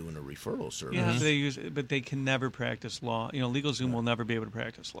 Now they're doing a referral service. Yeah, but they can never practice law. LegalZoom will never be able to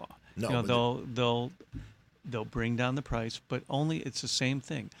practice law. No, they'll bring down the price, but only it's the same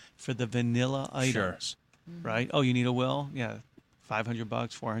thing for the vanilla items, right? Oh, you need a will? Yeah, $500,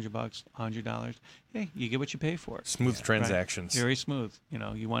 $400, $100. Hey, you get what you pay for. Smooth transactions. Right? Very smooth.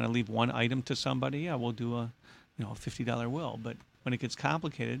 You want to leave one item to somebody? Yeah, we'll do a $50 will. But when it gets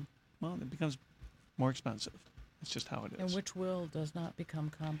complicated, well, it becomes more expensive. It's just how it is. And which will does not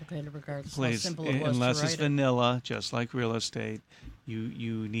become complicated regardless of how simple it was unless to write it's vanilla, just like real estate.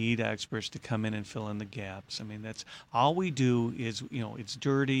 You need experts to come in and fill in the gaps. I mean, that's all we do is, it's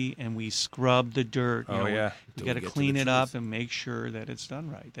dirty and we scrub the dirt. Oh, yeah. We got to clean it up and make sure that it's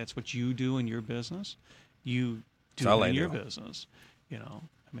done right. That's what you do in your business. You do in your business.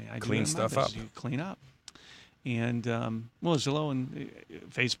 I clean do stuff up. You clean up. And Zillow and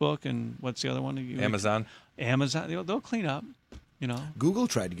Facebook and what's the other one? Amazon. They'll clean up. Google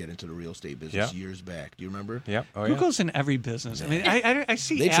tried to get into the real estate business years back. Do you remember? Yeah. Oh, Google's in every business. I mean, I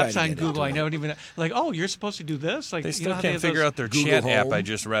see apps on Google. I don't even you're supposed to do this. Like they still can't figure out their Google chat Home. app. I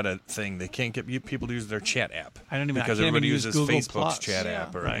just read a thing. They can't get people to use their chat app. I don't even because I can't everybody even uses Google Facebook's Plus. chat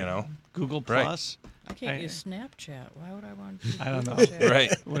app, or Google Plus. I can't use Snapchat. Why would I want to use I don't know. Snapchat?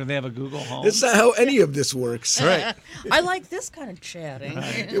 Right. When they have a Google Home. That's not how any of this works. Right. I like this kind of chatting.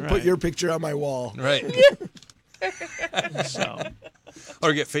 You put your picture on my wall. Right. So.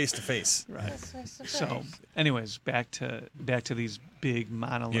 Or get face to face. Right. So, anyways, back to these big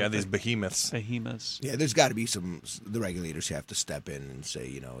monolithic. Yeah, these behemoths. Yeah, there's got to be the regulators have to step in and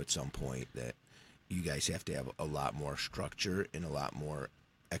say, at some point that you guys have to have a lot more structure and a lot more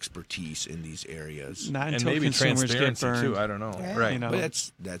expertise in these areas. Not and until maybe consumers get burned. too. I don't know. Yeah. Right.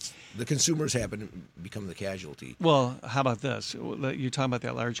 But that's the consumers happen become the casualty. Well, how about this? You're talking about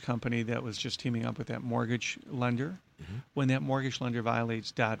that large company that was just teaming up with that mortgage lender. Mm-hmm. When that mortgage lender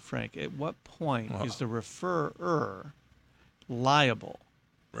violates Dodd-Frank, at what point is the referrer liable?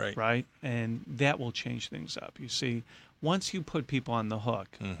 Right. Right? And that will change things up. You see, once you put people on the hook,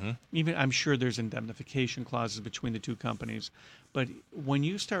 even I'm sure there's indemnification clauses between the two companies, but when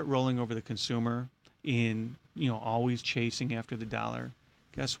you start rolling over the consumer in, always chasing after the dollar,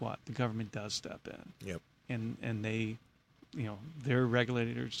 guess what? The government does step in. Yep. And they, their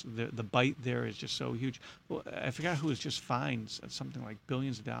regulators, the bite there is just so huge. Well, I forgot who was just fined something like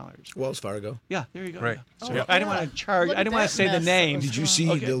billions of dollars. Wells Fargo. Yeah, there you go. Right. Yeah. So I didn't want to charge. I didn't want to say the name. Did you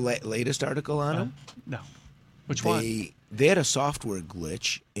see the latest article on them? No. Which one? They had a software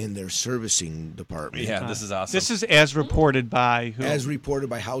glitch in their servicing department. Yeah, this is awesome. This is as reported by who? As reported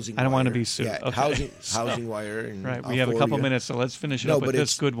by Housing Wire. I don't want to be sued. Yeah, Okay. Housing Wire. And right, we have a couple minutes, so let's finish it up with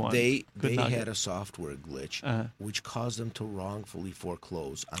this good one. They nugget. had a software glitch which caused them to wrongfully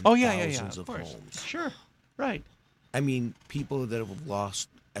foreclose on thousands of homes. Sure, right. I mean, people that have lost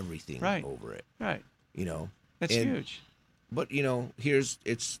everything over it. Right. That's And- huge. But it's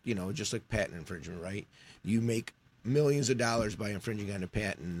just like patent infringement, right? You make millions of dollars by infringing on a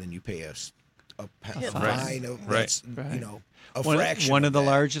patent, and then you pay a fine of that's a fraction. One of the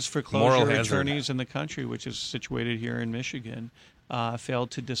largest foreclosure Moral attorneys in the country, which is situated here in Michigan,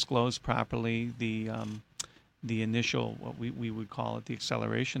 failed to disclose properly the initial, what we would call it, the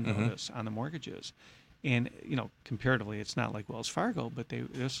acceleration notice on the mortgages. And comparatively, it's not like Wells Fargo, but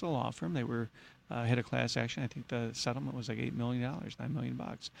this is a law firm. They were had a class action. I think the settlement was like $8 million, $9 million.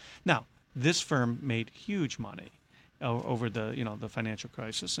 Now, this firm made huge money over the the financial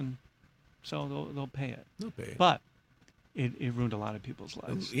crisis, and so they'll pay it. They'll pay it. But it ruined a lot of people's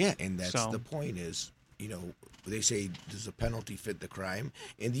lives. Yeah, and that's the point is, they say, does the penalty fit the crime?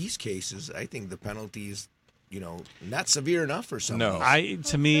 In these cases, I think the penalty is, not severe enough for some. No.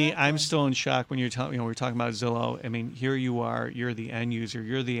 To me, I'm still in shock when you're telling. We're talking about Zillow. I mean, here you are. You're the end user.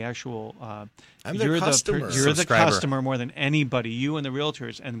 You're the actual. I'm their customer. You're the customer more than anybody. You and the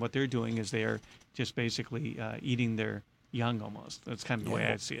realtors, and what they're doing is they're just basically eating their young almost. That's kind of the way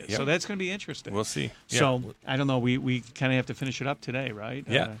I see it. Yep. So that's going to be interesting. We'll see. So I don't know. We kind of have to finish it up today, right?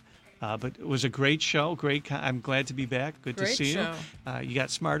 Yeah. But it was a great show. I'm glad to be back. Good Great to see show. you. You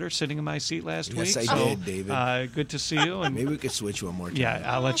got smarter sitting in my seat last week. Yes, I did, David. Good to see you. And maybe we could switch one more time. yeah,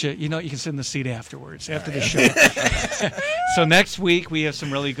 I'll let you. You can sit in the seat afterwards, after the show. So next week we have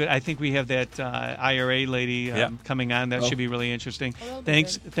some really good. I think we have that IRA lady coming on. That should be really interesting.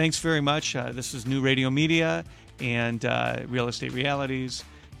 Thanks very much. This is New Radio Media and Real Estate Realities,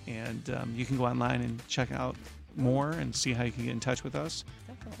 and you can go online and check out more and see how you can get in touch with us.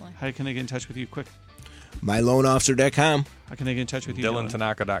 Definitely. How can they get in touch with you? Quick. MyLoanOfficer.com. How can they get in touch with you?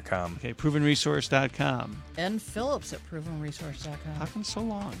 DylanTanaka.com. Okay, ProvenResource.com. And Phillips at ProvenResource.com. How come so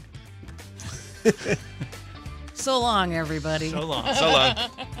long? So long, everybody. So long. So long.